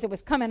because it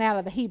was coming out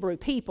of the Hebrew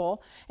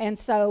people. And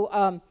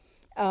so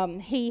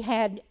he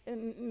had,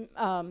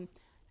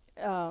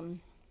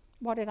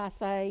 what did I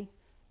say?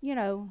 You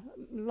know,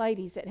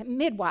 ladies,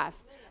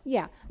 midwives.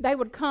 Yeah, they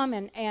would come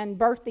and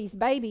birth these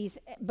babies.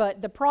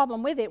 But the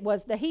problem with it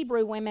was the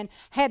Hebrew women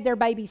had their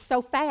babies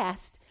so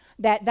fast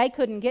that they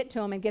couldn't get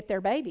to them and get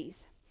their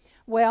babies.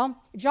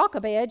 Well,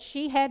 Jochebed,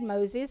 she had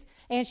Moses,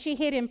 and she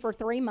hid him for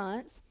 3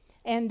 months.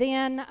 And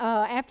then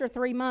after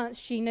 3 months,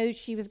 she knew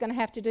she was going to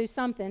have to do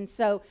something.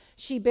 So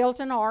she built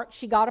an ark.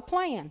 She got a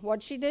plan. What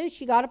did she do?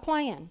 She got a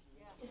plan.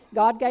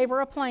 God gave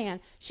her a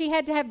plan. She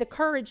had to have the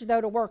courage,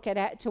 though, to walk it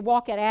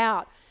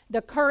out.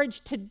 The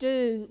courage to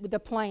do the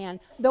plan.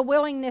 The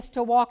willingness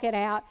to walk it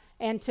out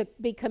and to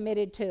be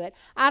committed to it.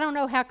 I don't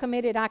know how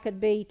committed I could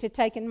be to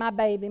taking my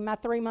baby, my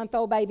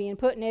 3-month-old baby, and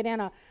putting it in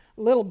a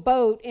little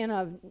boat in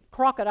a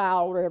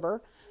crocodile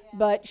river,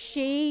 but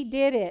she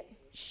did it.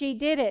 She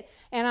did it.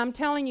 And I'm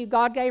telling you,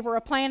 God gave her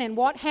a plan. And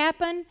what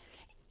happened?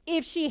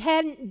 If she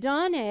hadn't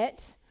done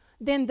it,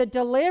 then the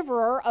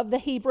deliverer of the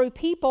Hebrew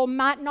people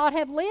might not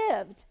have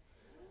lived.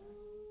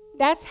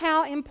 That's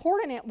how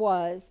important it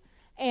was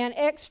and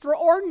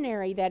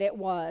extraordinary that it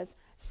was.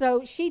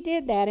 So she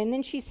did that, and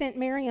then she sent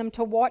Miriam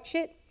to watch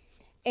it.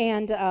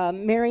 And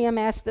Miriam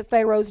asked the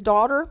Pharaoh's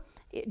daughter,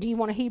 do you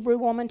want a Hebrew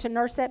woman to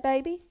nurse that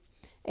baby?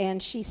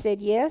 And she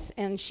said yes,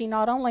 and she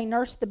not only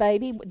nursed the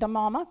baby, the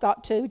mama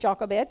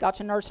Jochebed got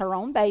to nurse her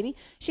own baby.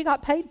 She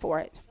got paid for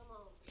it.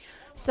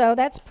 So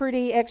that's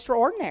pretty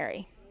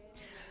extraordinary.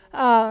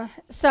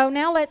 So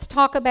now let's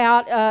talk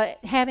about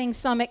having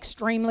some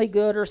extremely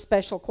good or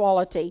special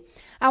quality.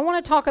 I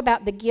want to talk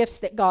about the gifts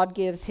that God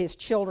gives his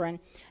children.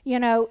 You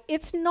know,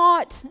 it's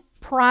not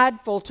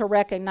prideful to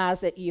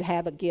recognize that you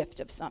have a gift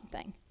of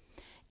something.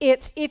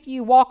 It's if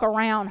you walk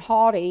around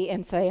haughty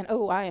and saying,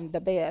 oh, I am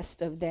the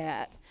best of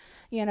that.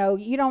 You know,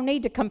 you don't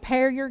need to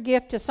compare your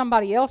gift to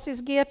somebody else's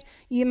gift.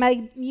 You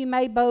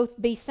may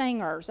both be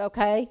singers,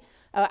 okay?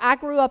 I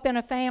grew up in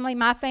a family.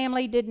 My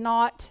family did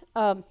not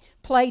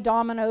play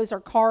dominoes or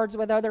cards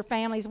with other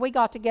families. We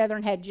got together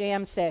and had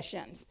jam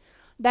sessions.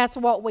 That's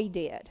what we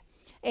did.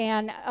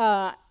 And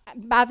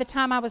by the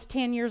time I was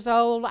 10 years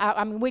old,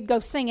 I mean, we'd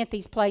go sing at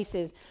these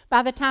places.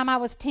 By the time I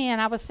was 10,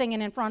 I was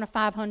singing in front of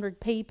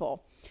 500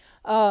 people.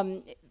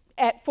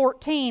 At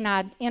 14,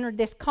 I entered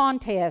this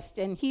contest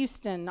in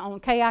Houston on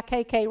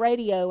KIKK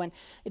radio, and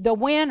the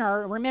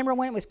winner, remember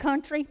when it was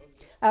country?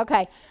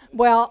 Okay.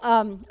 Well,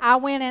 I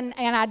went in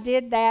and I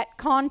did that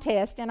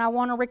contest, and I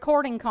won a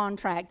recording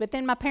contract. But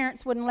then my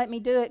parents wouldn't let me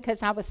do it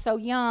because I was so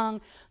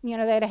young. You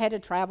know, they'd had to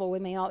travel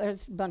with me.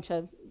 There's a bunch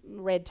of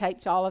red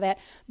tape to all of that.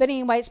 But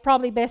anyway, it's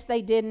probably best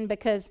they didn't,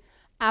 because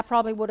I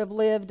probably would have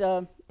lived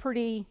a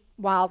pretty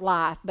wild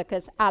life,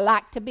 because I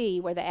like to be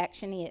where the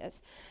action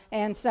is.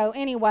 And so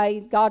anyway,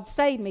 God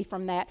saved me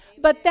from that.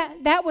 But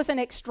that was an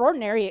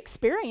extraordinary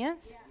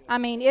experience. I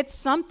mean, it's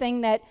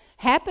something that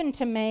happened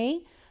to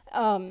me.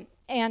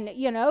 And,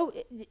 you know,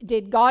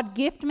 did God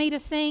gift me to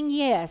sing?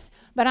 Yes.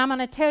 But I'm going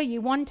to tell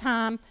you, one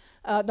time,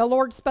 the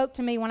Lord spoke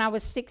to me when I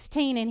was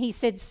 16, and he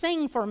said,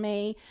 sing for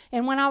me.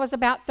 And when I was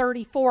about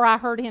 34, I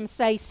heard him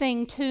say,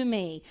 sing to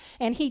me.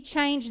 And he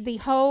changed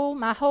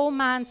my whole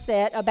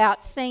mindset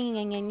about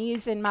singing and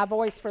using my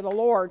voice for the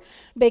Lord,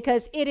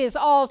 because it is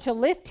all to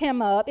lift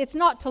him up. It's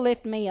not to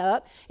lift me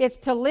up. It's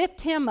to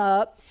lift him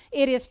up.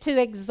 It is to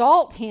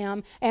exalt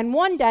him, and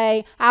one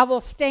day I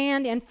will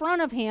stand in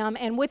front of him,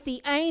 and with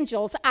the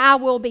angels I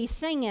will be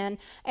singing,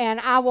 and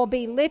I will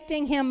be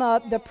lifting him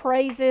up, the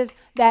praises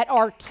that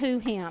are to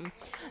him.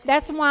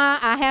 That's why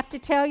I have to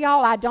tell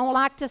y'all, I don't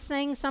like to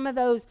sing some of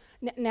those.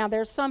 Now,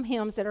 there's some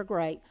hymns that are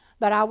great,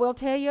 but I will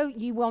tell you,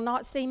 you will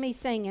not see me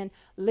singing,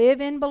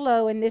 living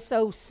below in this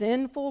old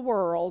sinful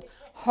world,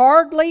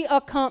 hardly a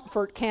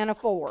comfort can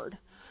afford.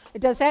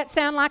 Does that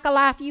sound like a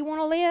life you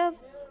want to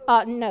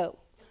live? No.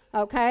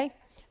 Okay,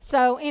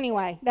 so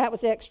anyway, that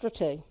was extra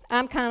too.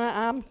 I'm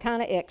kind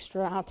of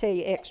extra. I'll tell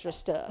you extra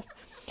stuff.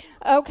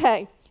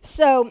 Okay,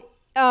 so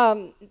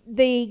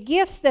the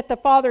gifts that the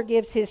Father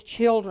gives his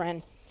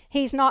children,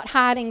 he's not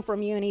hiding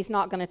from you, and he's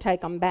not going to take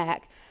them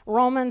back.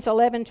 Romans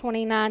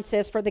 11:29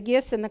 says, "For the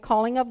gifts and the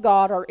calling of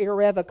God are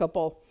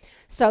irrevocable."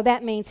 So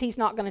that means he's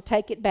not going to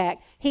take it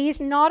back. He's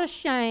not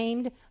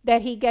ashamed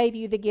that he gave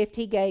you the gift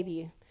he gave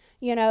you.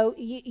 You know,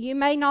 you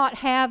may not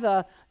have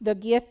the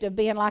gift of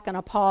being like an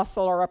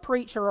apostle or a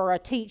preacher or a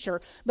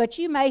teacher, but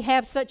you may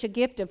have such a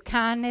gift of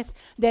kindness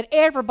that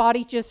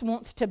everybody just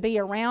wants to be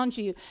around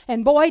you.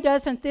 And boy,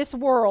 doesn't this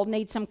world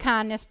need some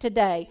kindness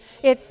today.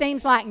 It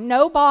seems like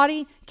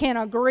nobody can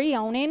agree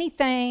on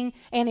anything,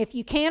 and if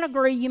you can't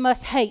agree, you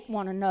must hate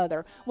one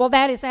another. Well,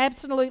 that is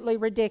absolutely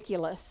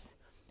ridiculous.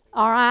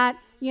 All right?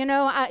 You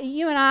know,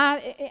 you and I,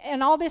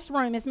 in all this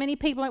room, as many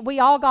people, we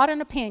all got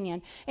an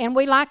opinion, and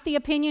we like the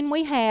opinion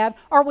we have,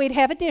 or we'd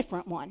have a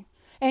different one.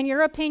 And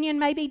your opinion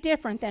may be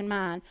different than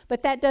mine,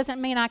 but that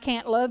doesn't mean I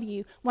can't love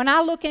you. When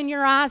I look in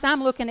your eyes,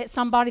 I'm looking at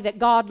somebody that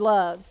God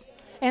loves.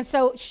 And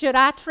so should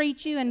I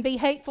treat you and be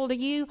hateful to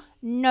you?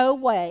 No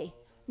way.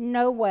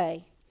 No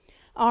way.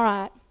 All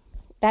right.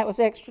 That was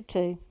extra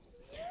too.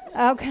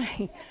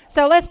 Okay,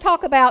 so let's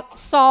talk about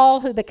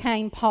Saul, who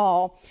became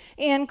Paul.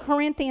 In 1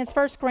 Corinthians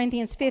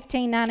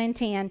 15, 9 and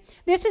 10,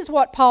 this is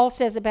what Paul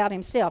says about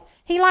himself.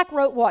 He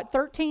wrote,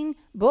 13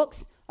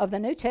 books of the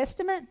New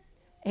Testament?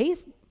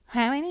 He's,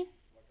 how many?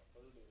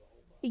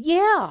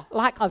 Yeah,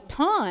 like a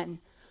ton.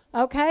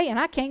 Okay, and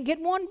I can't get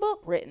one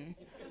book written.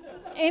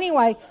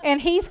 Anyway,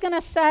 and he's going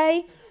to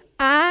say,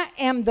 I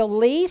am the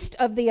least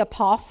of the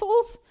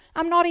apostles.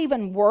 I'm not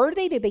even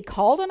worthy to be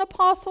called an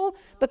apostle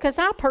because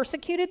I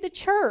persecuted the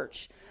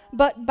church.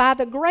 But by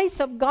the grace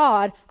of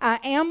God, I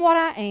am what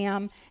I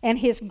am, and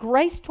his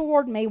grace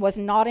toward me was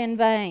not in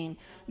vain.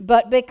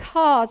 But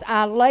because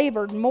I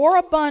labored more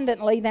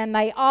abundantly than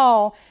they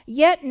all,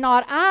 yet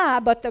not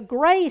I, but the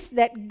grace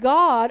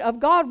of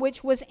God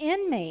which was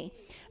in me.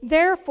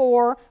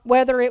 Therefore,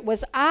 whether it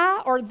was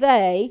I or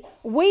they,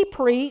 we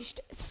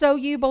preached, so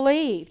you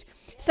believed.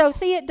 So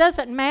see, it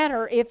doesn't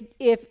matter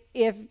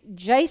if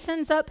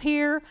Jason's up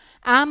here,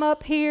 I'm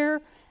up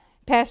here,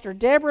 Pastor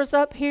Deborah's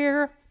up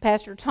here,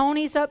 Pastor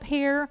Tony's up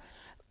here.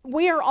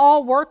 we are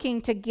all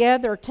working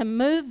together to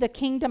move the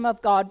kingdom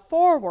of God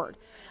forward.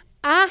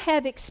 I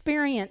have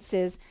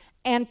experiences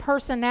and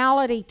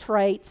personality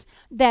traits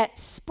that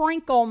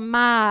sprinkle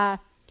my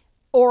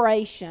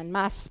oration,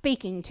 my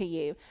speaking to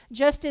you,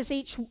 just as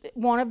each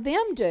one of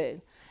them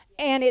do.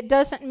 And it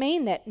doesn't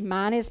mean that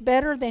mine is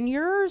better than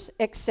yours,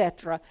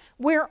 etc.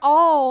 We're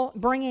all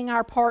bringing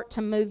our part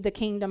to move the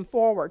kingdom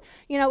forward.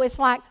 You know, it's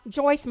like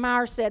Joyce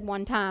Meyer said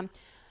one time.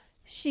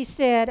 She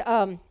said,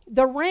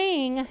 the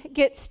ring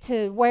gets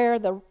to where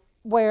the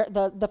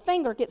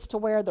finger gets to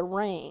wear the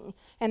ring,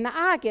 and the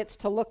eye gets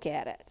to look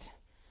at it.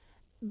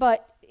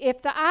 But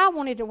if the eye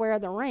wanted to wear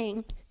the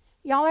ring,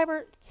 y'all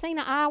ever seen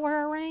an eye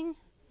wear a ring?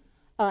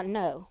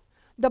 No.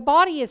 The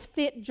body is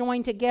fit,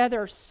 joined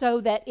together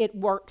so that it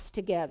works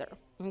together,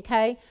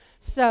 okay?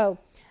 So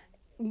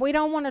we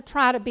don't want to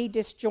try to be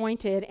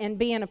disjointed and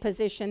be in a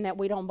position that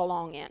we don't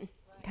belong in,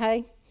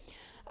 okay?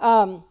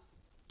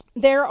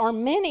 There are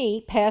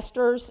many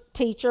pastors,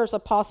 teachers,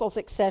 apostles,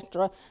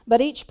 etc., but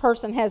each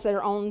person has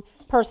their own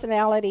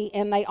personality,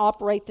 and they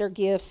operate their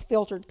gifts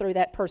filtered through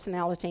that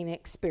personality and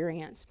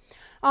experience.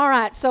 All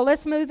right, so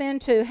let's move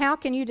into how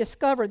can you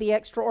discover the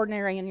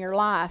extraordinary in your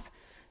life.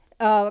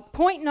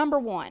 Point number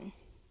 1,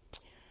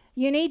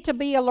 you need to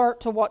be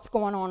alert to what's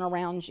going on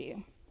around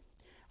you.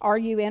 Are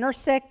you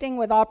intersecting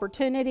with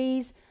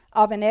opportunities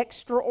of the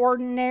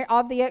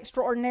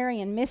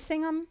extraordinary and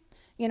missing them?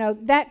 You know,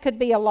 that could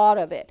be a lot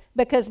of it.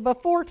 Because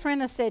before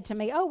Trina said to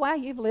me, oh, wow,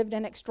 you've lived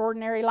an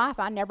extraordinary life.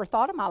 I never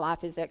thought of my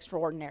life as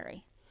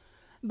extraordinary.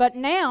 But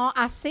now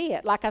I see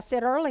it. Like I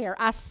said earlier,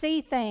 I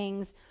see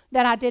things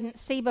that I didn't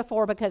see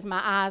before because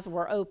my eyes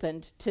were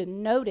opened to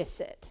notice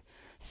it.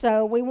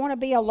 So we want to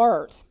be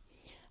alert.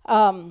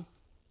 And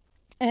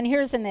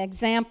here's an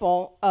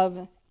example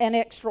of an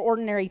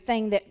extraordinary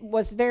thing that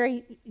was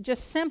very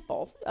just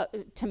simple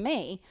to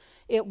me.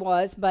 It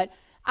was, but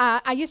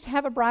I used to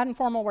have a bride and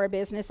formal wear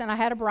business, and I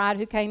had a bride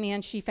who came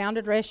in. She found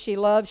a dress she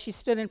loved. She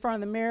stood in front of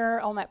the mirror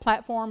on that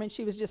platform, and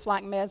she was just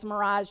like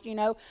mesmerized, you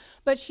know.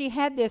 But she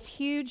had this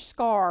huge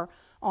scar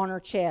on her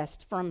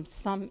chest from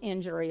some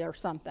injury or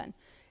something.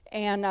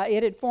 And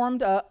it had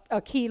formed a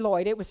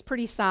keloid. It was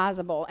pretty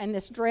sizable, and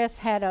this dress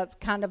had a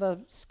kind of a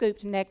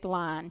scooped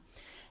neckline.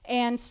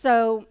 And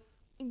so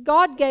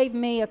God gave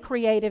me a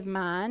creative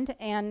mind,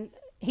 and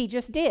he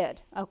just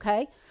did,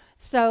 okay?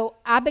 So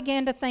I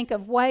began to think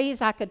of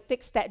ways I could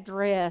fix that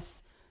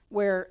dress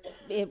where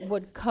it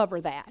would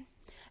cover that.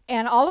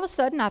 And all of a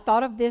sudden, I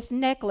thought of this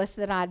necklace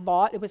that I'd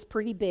bought. It was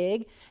pretty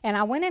big, and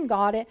I went and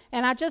got it,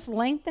 and I just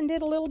lengthened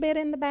it a little bit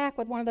in the back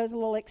with one of those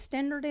little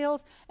extender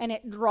deals, and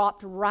it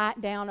dropped right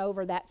down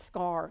over that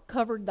scar,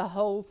 covered the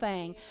whole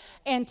thing.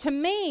 And to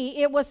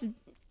me, it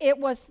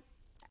was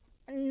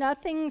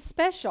nothing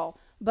special,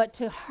 but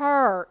to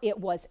her, it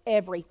was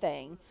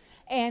everything.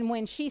 And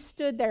when she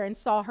stood there and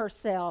saw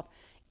herself,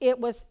 it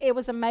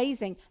was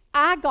amazing.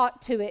 I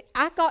got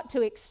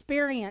to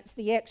experience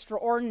the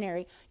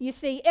extraordinary. You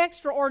see,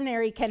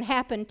 extraordinary can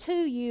happen to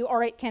you,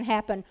 or it can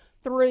happen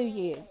through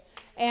you.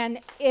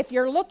 And if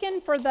you're looking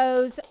for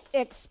those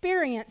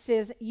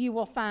experiences, you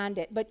will find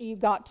it, but you've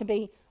got to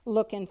be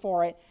looking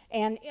for it.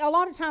 And a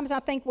lot of times I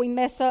think we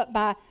mess up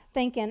by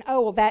thinking,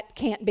 oh, well, that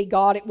can't be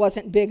God. It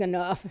wasn't big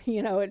enough.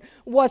 You know, it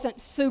wasn't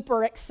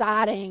super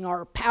exciting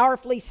or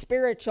powerfully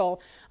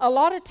spiritual. A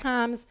lot of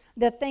times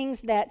the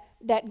things that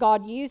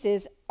God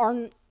uses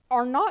are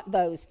not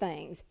those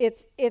things.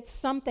 It's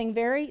something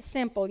very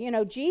simple. You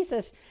know,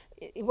 Jesus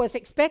was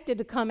expected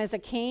to come as a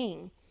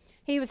king.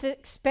 He was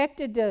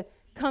expected to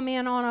come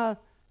in on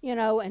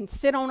and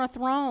sit on a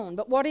throne.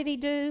 But what did he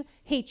do?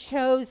 He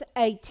chose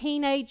a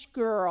teenage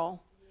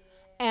girl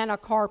and a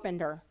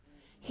carpenter.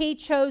 He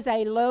chose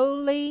a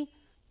lowly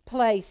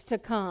place to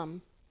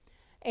come.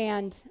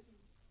 And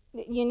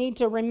you need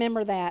to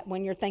remember that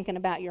when you're thinking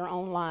about your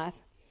own life.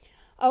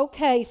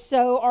 Okay,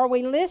 so are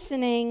we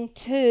listening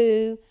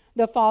to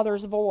the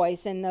Father's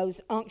voice and those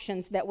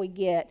unctions that we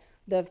get,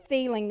 the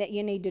feeling that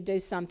you need to do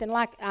something?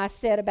 Like I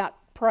said about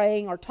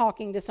praying or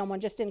talking to someone,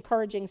 just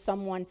encouraging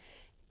someone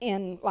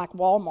in like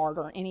Walmart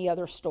or any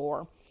other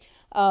store.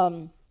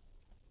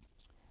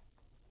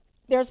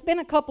 There's been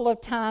a couple of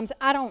times,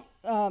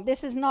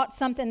 this is not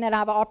something that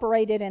I've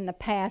operated in the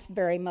past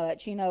very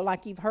much. You know,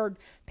 like you've heard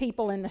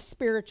people in the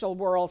spiritual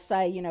world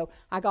say, you know,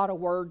 I got a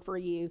word for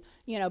you.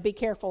 You know, be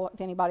careful if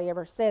anybody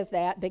ever says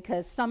that,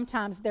 because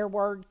sometimes their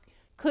word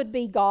could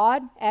be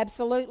God,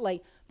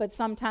 absolutely, but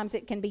sometimes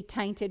it can be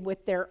tainted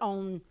with their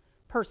own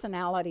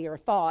personality or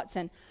thoughts.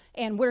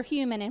 And we're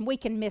human and we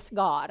can miss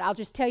God. I'll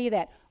just tell you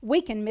that.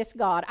 We can miss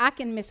God. I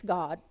can miss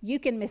God. You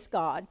can miss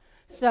God.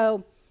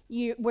 So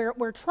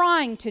we're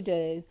trying to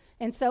do.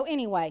 And so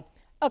anyway,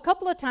 a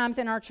couple of times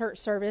in our church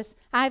service,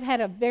 I've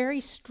had a very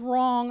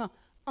strong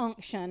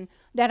unction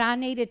that I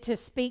needed to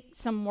speak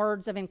some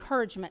words of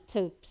encouragement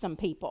to some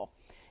people.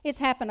 It's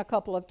happened a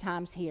couple of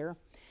times here.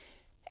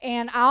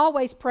 And I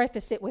always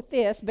preface it with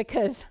this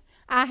because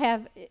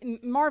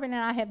Marvin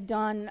and I have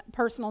done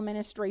personal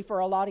ministry for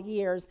a lot of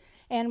years,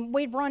 and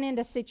we've run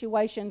into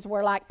situations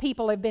where like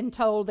people have been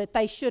told that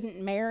they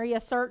shouldn't marry a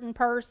certain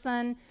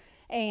person,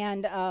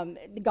 and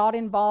got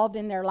involved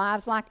in their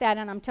lives like that.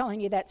 And I'm telling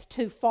you, that's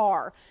too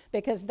far,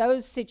 because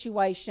those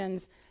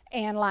situations,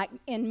 and like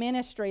in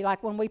ministry,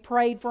 like when we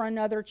prayed for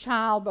another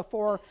child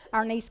before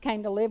our niece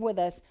came to live with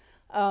us,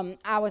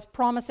 I was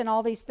promising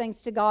all these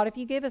things to God. If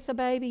you give us a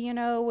baby,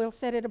 we'll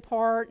set it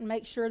apart and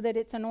make sure that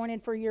it's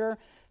anointed for your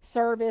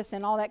service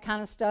and all that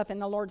kind of stuff.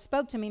 And the Lord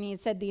spoke to me and he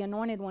said, the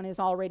anointed one is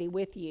already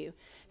with you.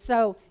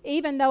 So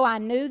even though I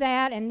knew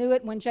that and knew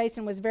it when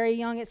Jason was very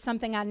young, it's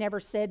something I never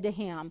said to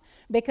him,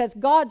 because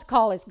God's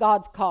call is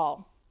God's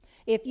call.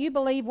 If you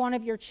believe one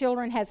of your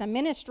children has a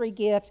ministry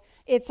gift,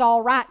 it's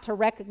all right to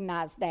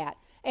recognize that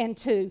and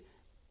to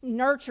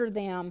nurture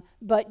them,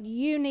 but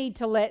you need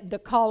to let the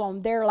call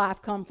on their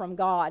life come from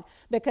God.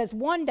 Because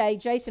one day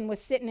Jason was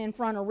sitting in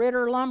front of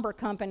Ritter Lumber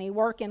Company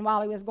working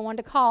while he was going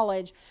to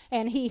college,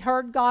 and he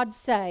heard God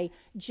say,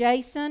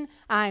 Jason,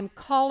 I'm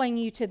calling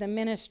you to the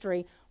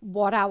ministry.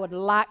 What I would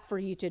like for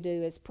you to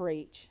do is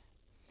preach.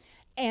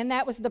 And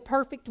that was the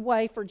perfect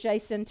way for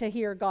Jason to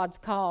hear God's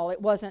call. It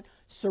wasn't,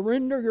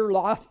 surrender your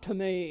life to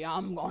me,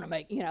 I'm going to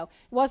make, it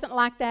wasn't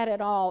like that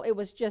at all. It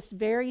was just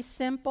very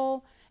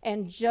simple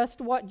and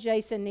just what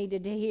Jason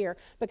needed to hear.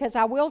 Because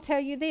I will tell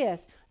you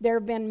this, there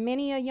have been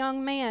many a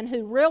young man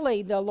who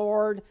really the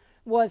Lord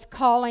was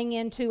calling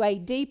into a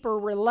deeper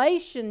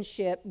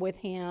relationship with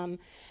him,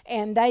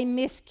 and they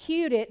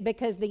miscued it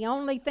because the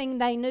only thing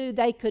they knew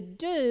they could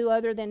do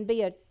other than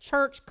be a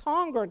church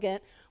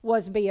congregant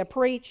was be a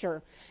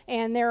preacher.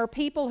 And there are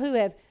people who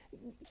have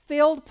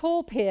filled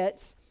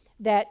pulpits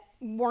that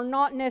were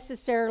not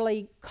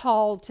necessarily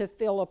called to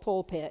fill a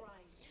pulpit.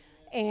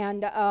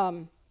 And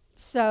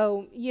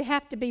so you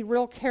have to be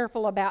real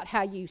careful about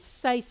how you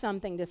say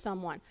something to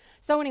someone.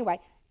 So anyway,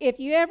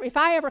 if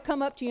I ever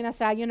come up to you and I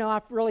say,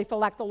 I really feel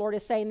like the Lord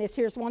is saying this,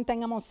 here's one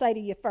thing I'm going to say to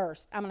you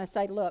first. I'm going to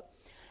say, look,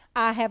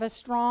 I have a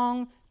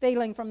strong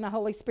feeling from the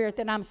Holy Spirit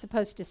that I'm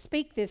supposed to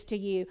speak this to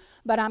you,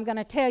 but I'm going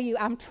to tell you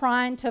I'm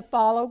trying to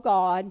follow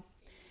God.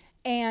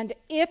 And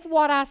if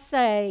what I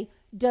say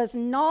does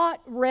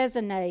not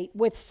resonate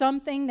with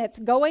something that's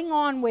going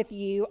on with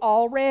you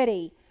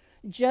already,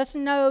 just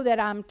know that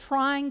I'm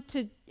trying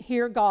to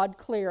hear God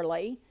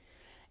clearly,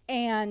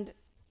 and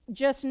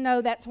just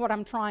know that's what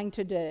I'm trying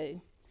to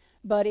do.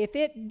 But if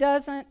it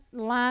doesn't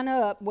line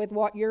up with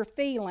what you're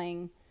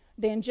feeling,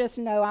 then just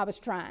know I was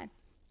trying.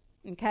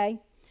 Okay?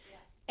 Yeah.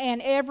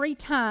 And every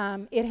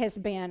time it has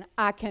been,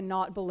 I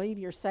cannot believe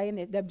you're saying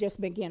that. They've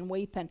just begun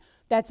weeping.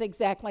 That's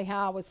exactly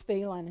how I was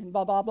feeling, and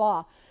blah, blah,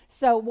 blah.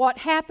 So what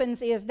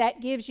happens is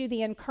that gives you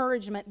the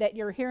encouragement that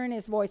you're hearing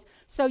his voice,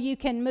 so you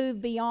can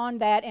move beyond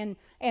that, and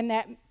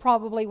that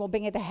probably will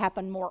begin to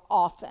happen more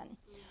often.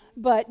 Mm-hmm.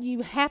 But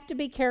you have to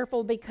be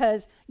careful,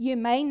 because you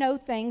may know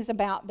things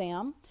about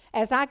them.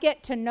 As I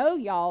get to know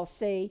y'all,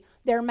 see,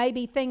 there may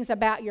be things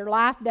about your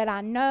life that I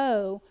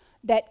know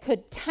that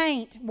could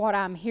taint what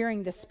I'm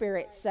hearing the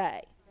Spirit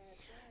say.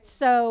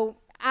 So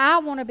I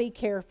want to be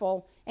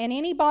careful, and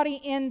anybody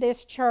in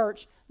this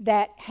church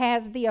that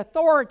has the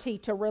authority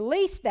to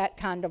release that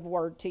kind of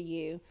word to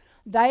you,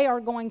 they are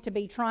going to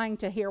be trying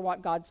to hear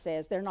what God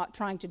says. They're not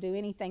trying to do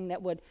anything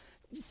that would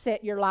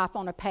set your life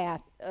on a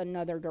path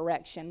another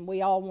direction.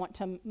 We all want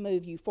to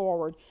move you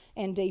forward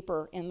and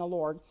deeper in the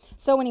Lord.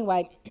 So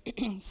anyway,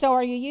 so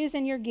are you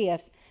using your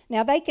gifts?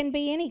 Now, they can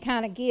be any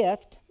kind of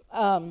gift.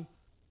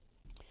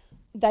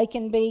 They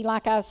can be,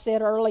 like I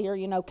said earlier,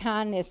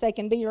 kindness. They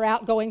can be your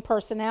outgoing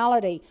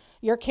personality,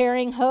 your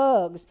caring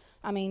hugs.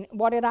 I mean,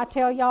 what did I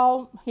tell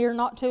y'all here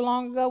not too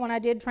long ago when I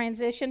did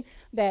transition?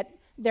 That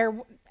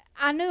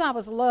I knew I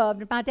was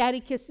loved. My daddy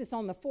kissed us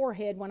on the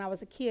forehead when I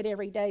was a kid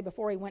every day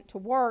before he went to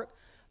work,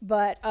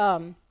 but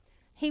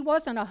he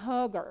wasn't a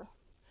hugger.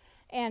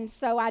 And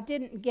so I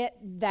didn't get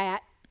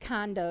that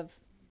kind of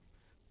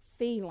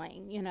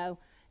feeling,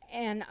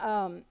 And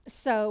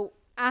so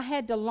I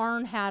had to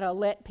learn how to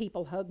let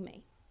people hug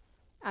me.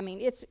 I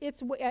mean,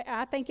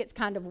 I think it's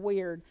kind of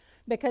weird,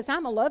 because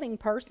I'm a loving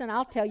person.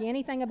 I'll tell you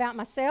anything about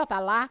myself. I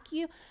like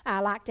you. I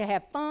like to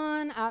have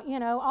fun,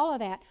 all of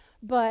that.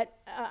 But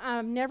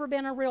I've never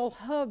been a real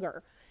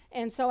hugger.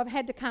 And so I've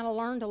had to kind of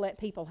learn to let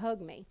people hug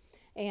me.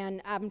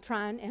 And I'm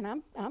trying, and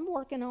I'm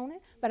working on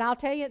it. But I'll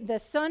tell you, the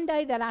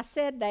Sunday that I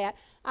said that,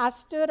 I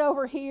stood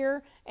over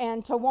here,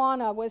 and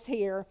Tawana was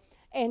here.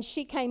 And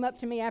she came up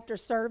to me after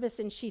service,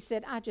 and she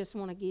said, I just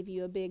want to give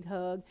you a big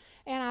hug.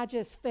 And I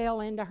just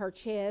fell into her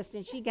chest,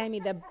 and she gave me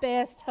the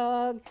best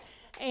hug.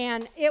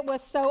 And it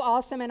was so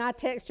awesome. And I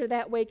texted her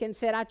that week and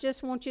said, I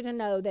just want you to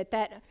know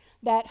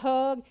that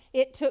hug,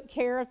 it took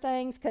care of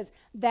things, because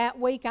that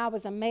week I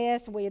was a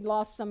mess. We had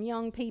lost some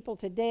young people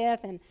to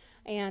death,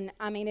 and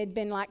I mean, it'd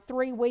been like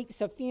 3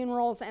 weeks of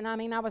funerals, and I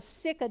mean, I was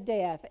sick of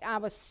death. I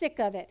was sick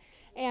of it.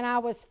 And I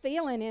was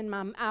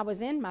I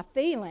was in my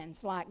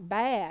feelings, like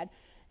bad.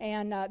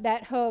 And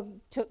that hug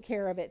took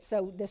care of it.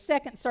 So the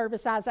second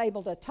service, I was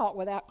able to talk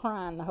without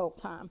crying the whole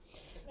time.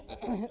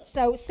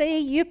 So see,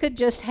 you could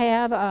just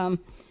have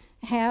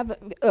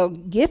a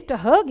gift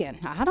of hugging.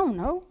 I don't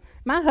know.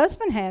 My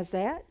husband has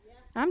that.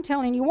 I'm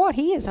telling you what,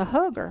 he is a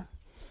hugger.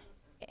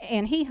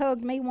 And he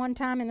hugged me one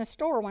time in the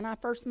store when I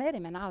first met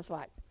him, and I was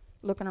like,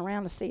 looking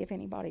around to see if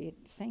anybody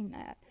had seen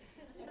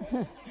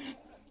that.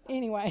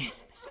 Anyway,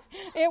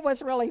 it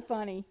was really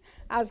funny.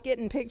 I was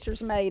getting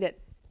pictures made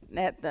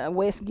at the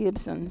West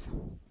Gibson's,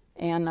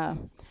 and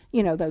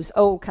those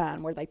old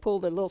kind where they pull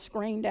the little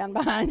screen down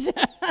behind you.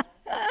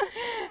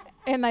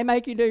 And they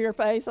make you do your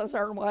face a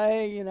certain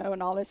way,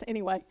 and all this.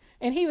 Anyway,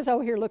 and he was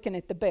over here looking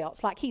at the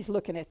belts, like he's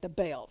looking at the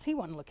belts. He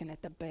wasn't looking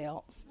at the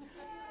belts.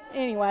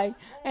 Anyway,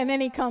 and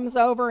then he comes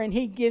over and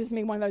he gives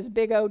me one of those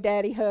big old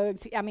daddy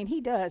hugs. I mean, he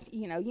does.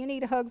 You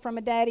need a hug from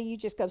a daddy, you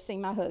just go see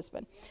my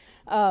husband.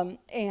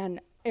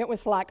 And it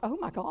was like, oh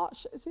my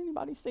gosh, did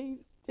anybody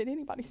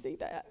see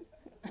that?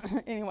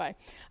 Anyway,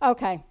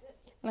 okay,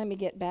 let me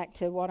get back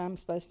to what I'm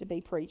supposed to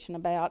be preaching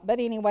about. But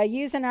anyway,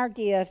 using our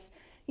gifts,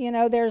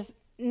 there's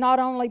not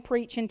only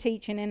preaching,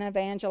 teaching, and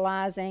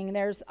evangelizing,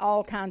 there's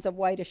all kinds of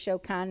way to show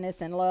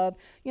kindness and love.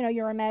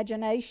 Your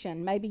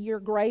imagination. Maybe you're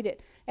great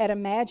at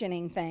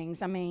imagining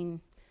things. I mean,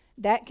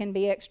 that can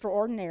be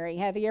extraordinary.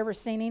 Have you ever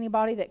seen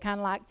anybody that kind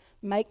of like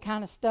make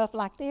kind of stuff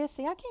like this?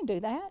 See, I can't do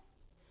that.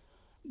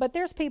 But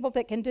there's people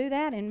that can do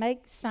that and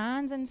make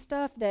signs and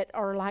stuff that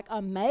are like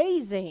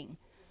amazing.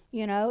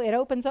 It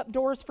opens up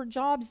doors for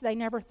jobs they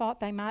never thought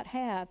they might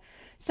have.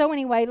 So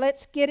anyway,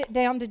 let's get it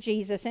down to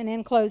Jesus. And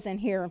in closing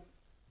here,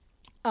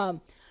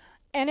 an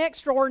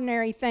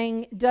extraordinary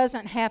thing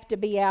doesn't have to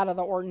be out of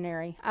the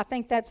ordinary. I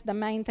think that's the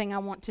main thing I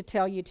want to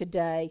tell you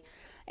today.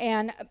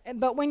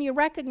 But when you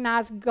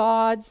recognize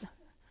God's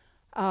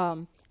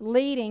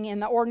leading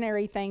in the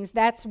ordinary things,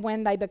 that's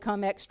when they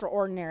become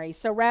extraordinary.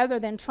 So rather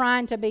than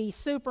trying to be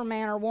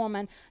Superman or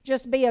woman,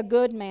 just be a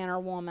good man or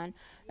woman.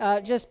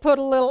 Just put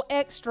a little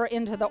extra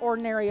into the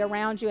ordinary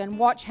around you and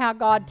watch how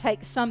God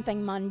takes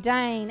something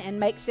mundane and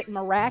makes it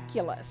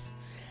miraculous.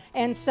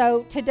 And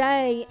so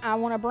today I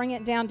want to bring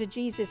it down to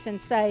Jesus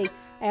and say,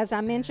 as I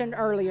mentioned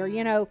earlier,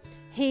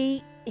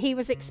 he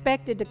was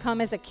expected to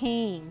come as a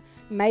king,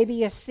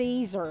 maybe a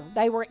Caesar.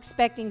 They were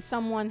expecting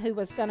someone who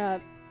was going to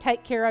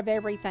take care of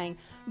everything,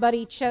 but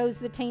he chose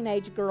the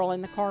teenage girl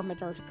and the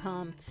carpenter to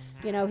come.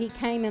 He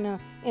came in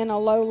a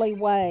lowly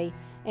way.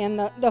 And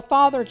the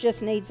Father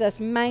just needs us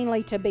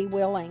mainly to be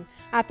willing.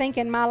 I think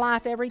in my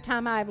life, every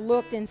time I've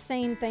looked and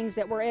seen things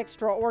that were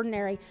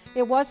extraordinary,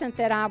 it wasn't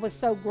that I was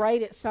so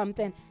great at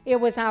something. It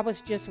was I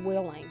was just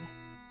willing.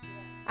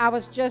 I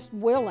was just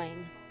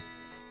willing.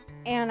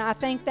 And I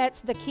think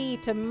that's the key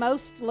to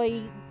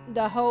mostly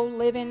the whole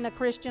living the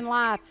Christian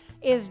life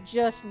is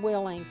just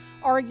willing.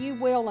 Are you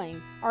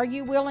willing? Are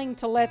you willing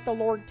to let the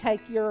Lord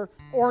take your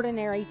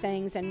ordinary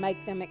things and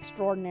make them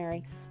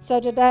extraordinary? So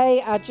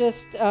today, I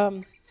just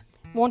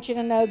want you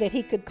to know that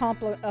He could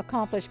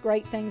accomplish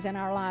great things in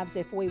our lives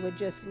if we would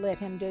just let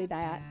Him do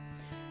that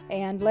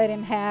and let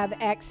Him have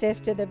access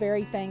to the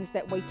very things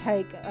that we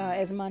take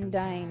as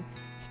mundane.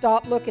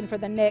 Stop looking for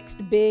the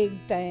next big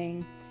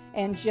thing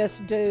and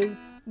just do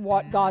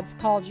what God's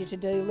called you to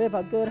do. Live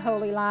a good,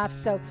 holy life.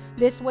 So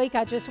this week,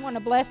 I just want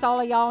to bless all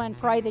of y'all and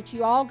pray that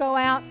you all go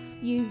out,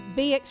 you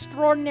be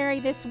extraordinary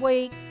this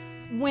week.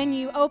 When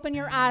you open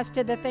your eyes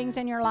to the things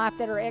in your life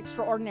that are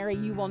extraordinary,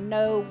 you will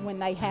know when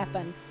they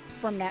happen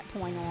from that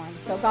point on.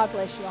 So God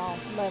bless you all.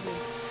 Love you.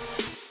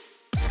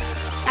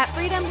 At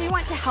Freedom, we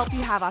want to help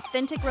you have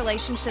authentic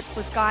relationships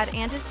with God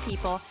and His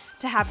people,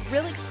 to have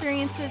real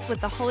experiences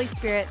with the Holy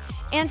Spirit,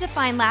 and to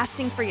find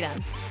lasting freedom.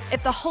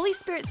 If the Holy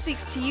Spirit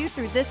speaks to you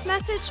through this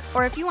message,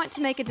 or if you want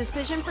to make a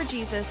decision for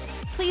Jesus,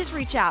 please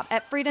reach out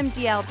at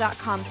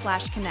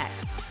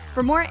freedomdl.com/connect.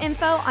 For more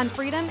info on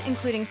Freedom,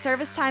 including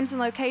service times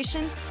and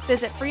location,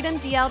 visit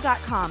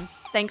freedomdl.com.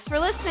 Thanks for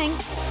listening.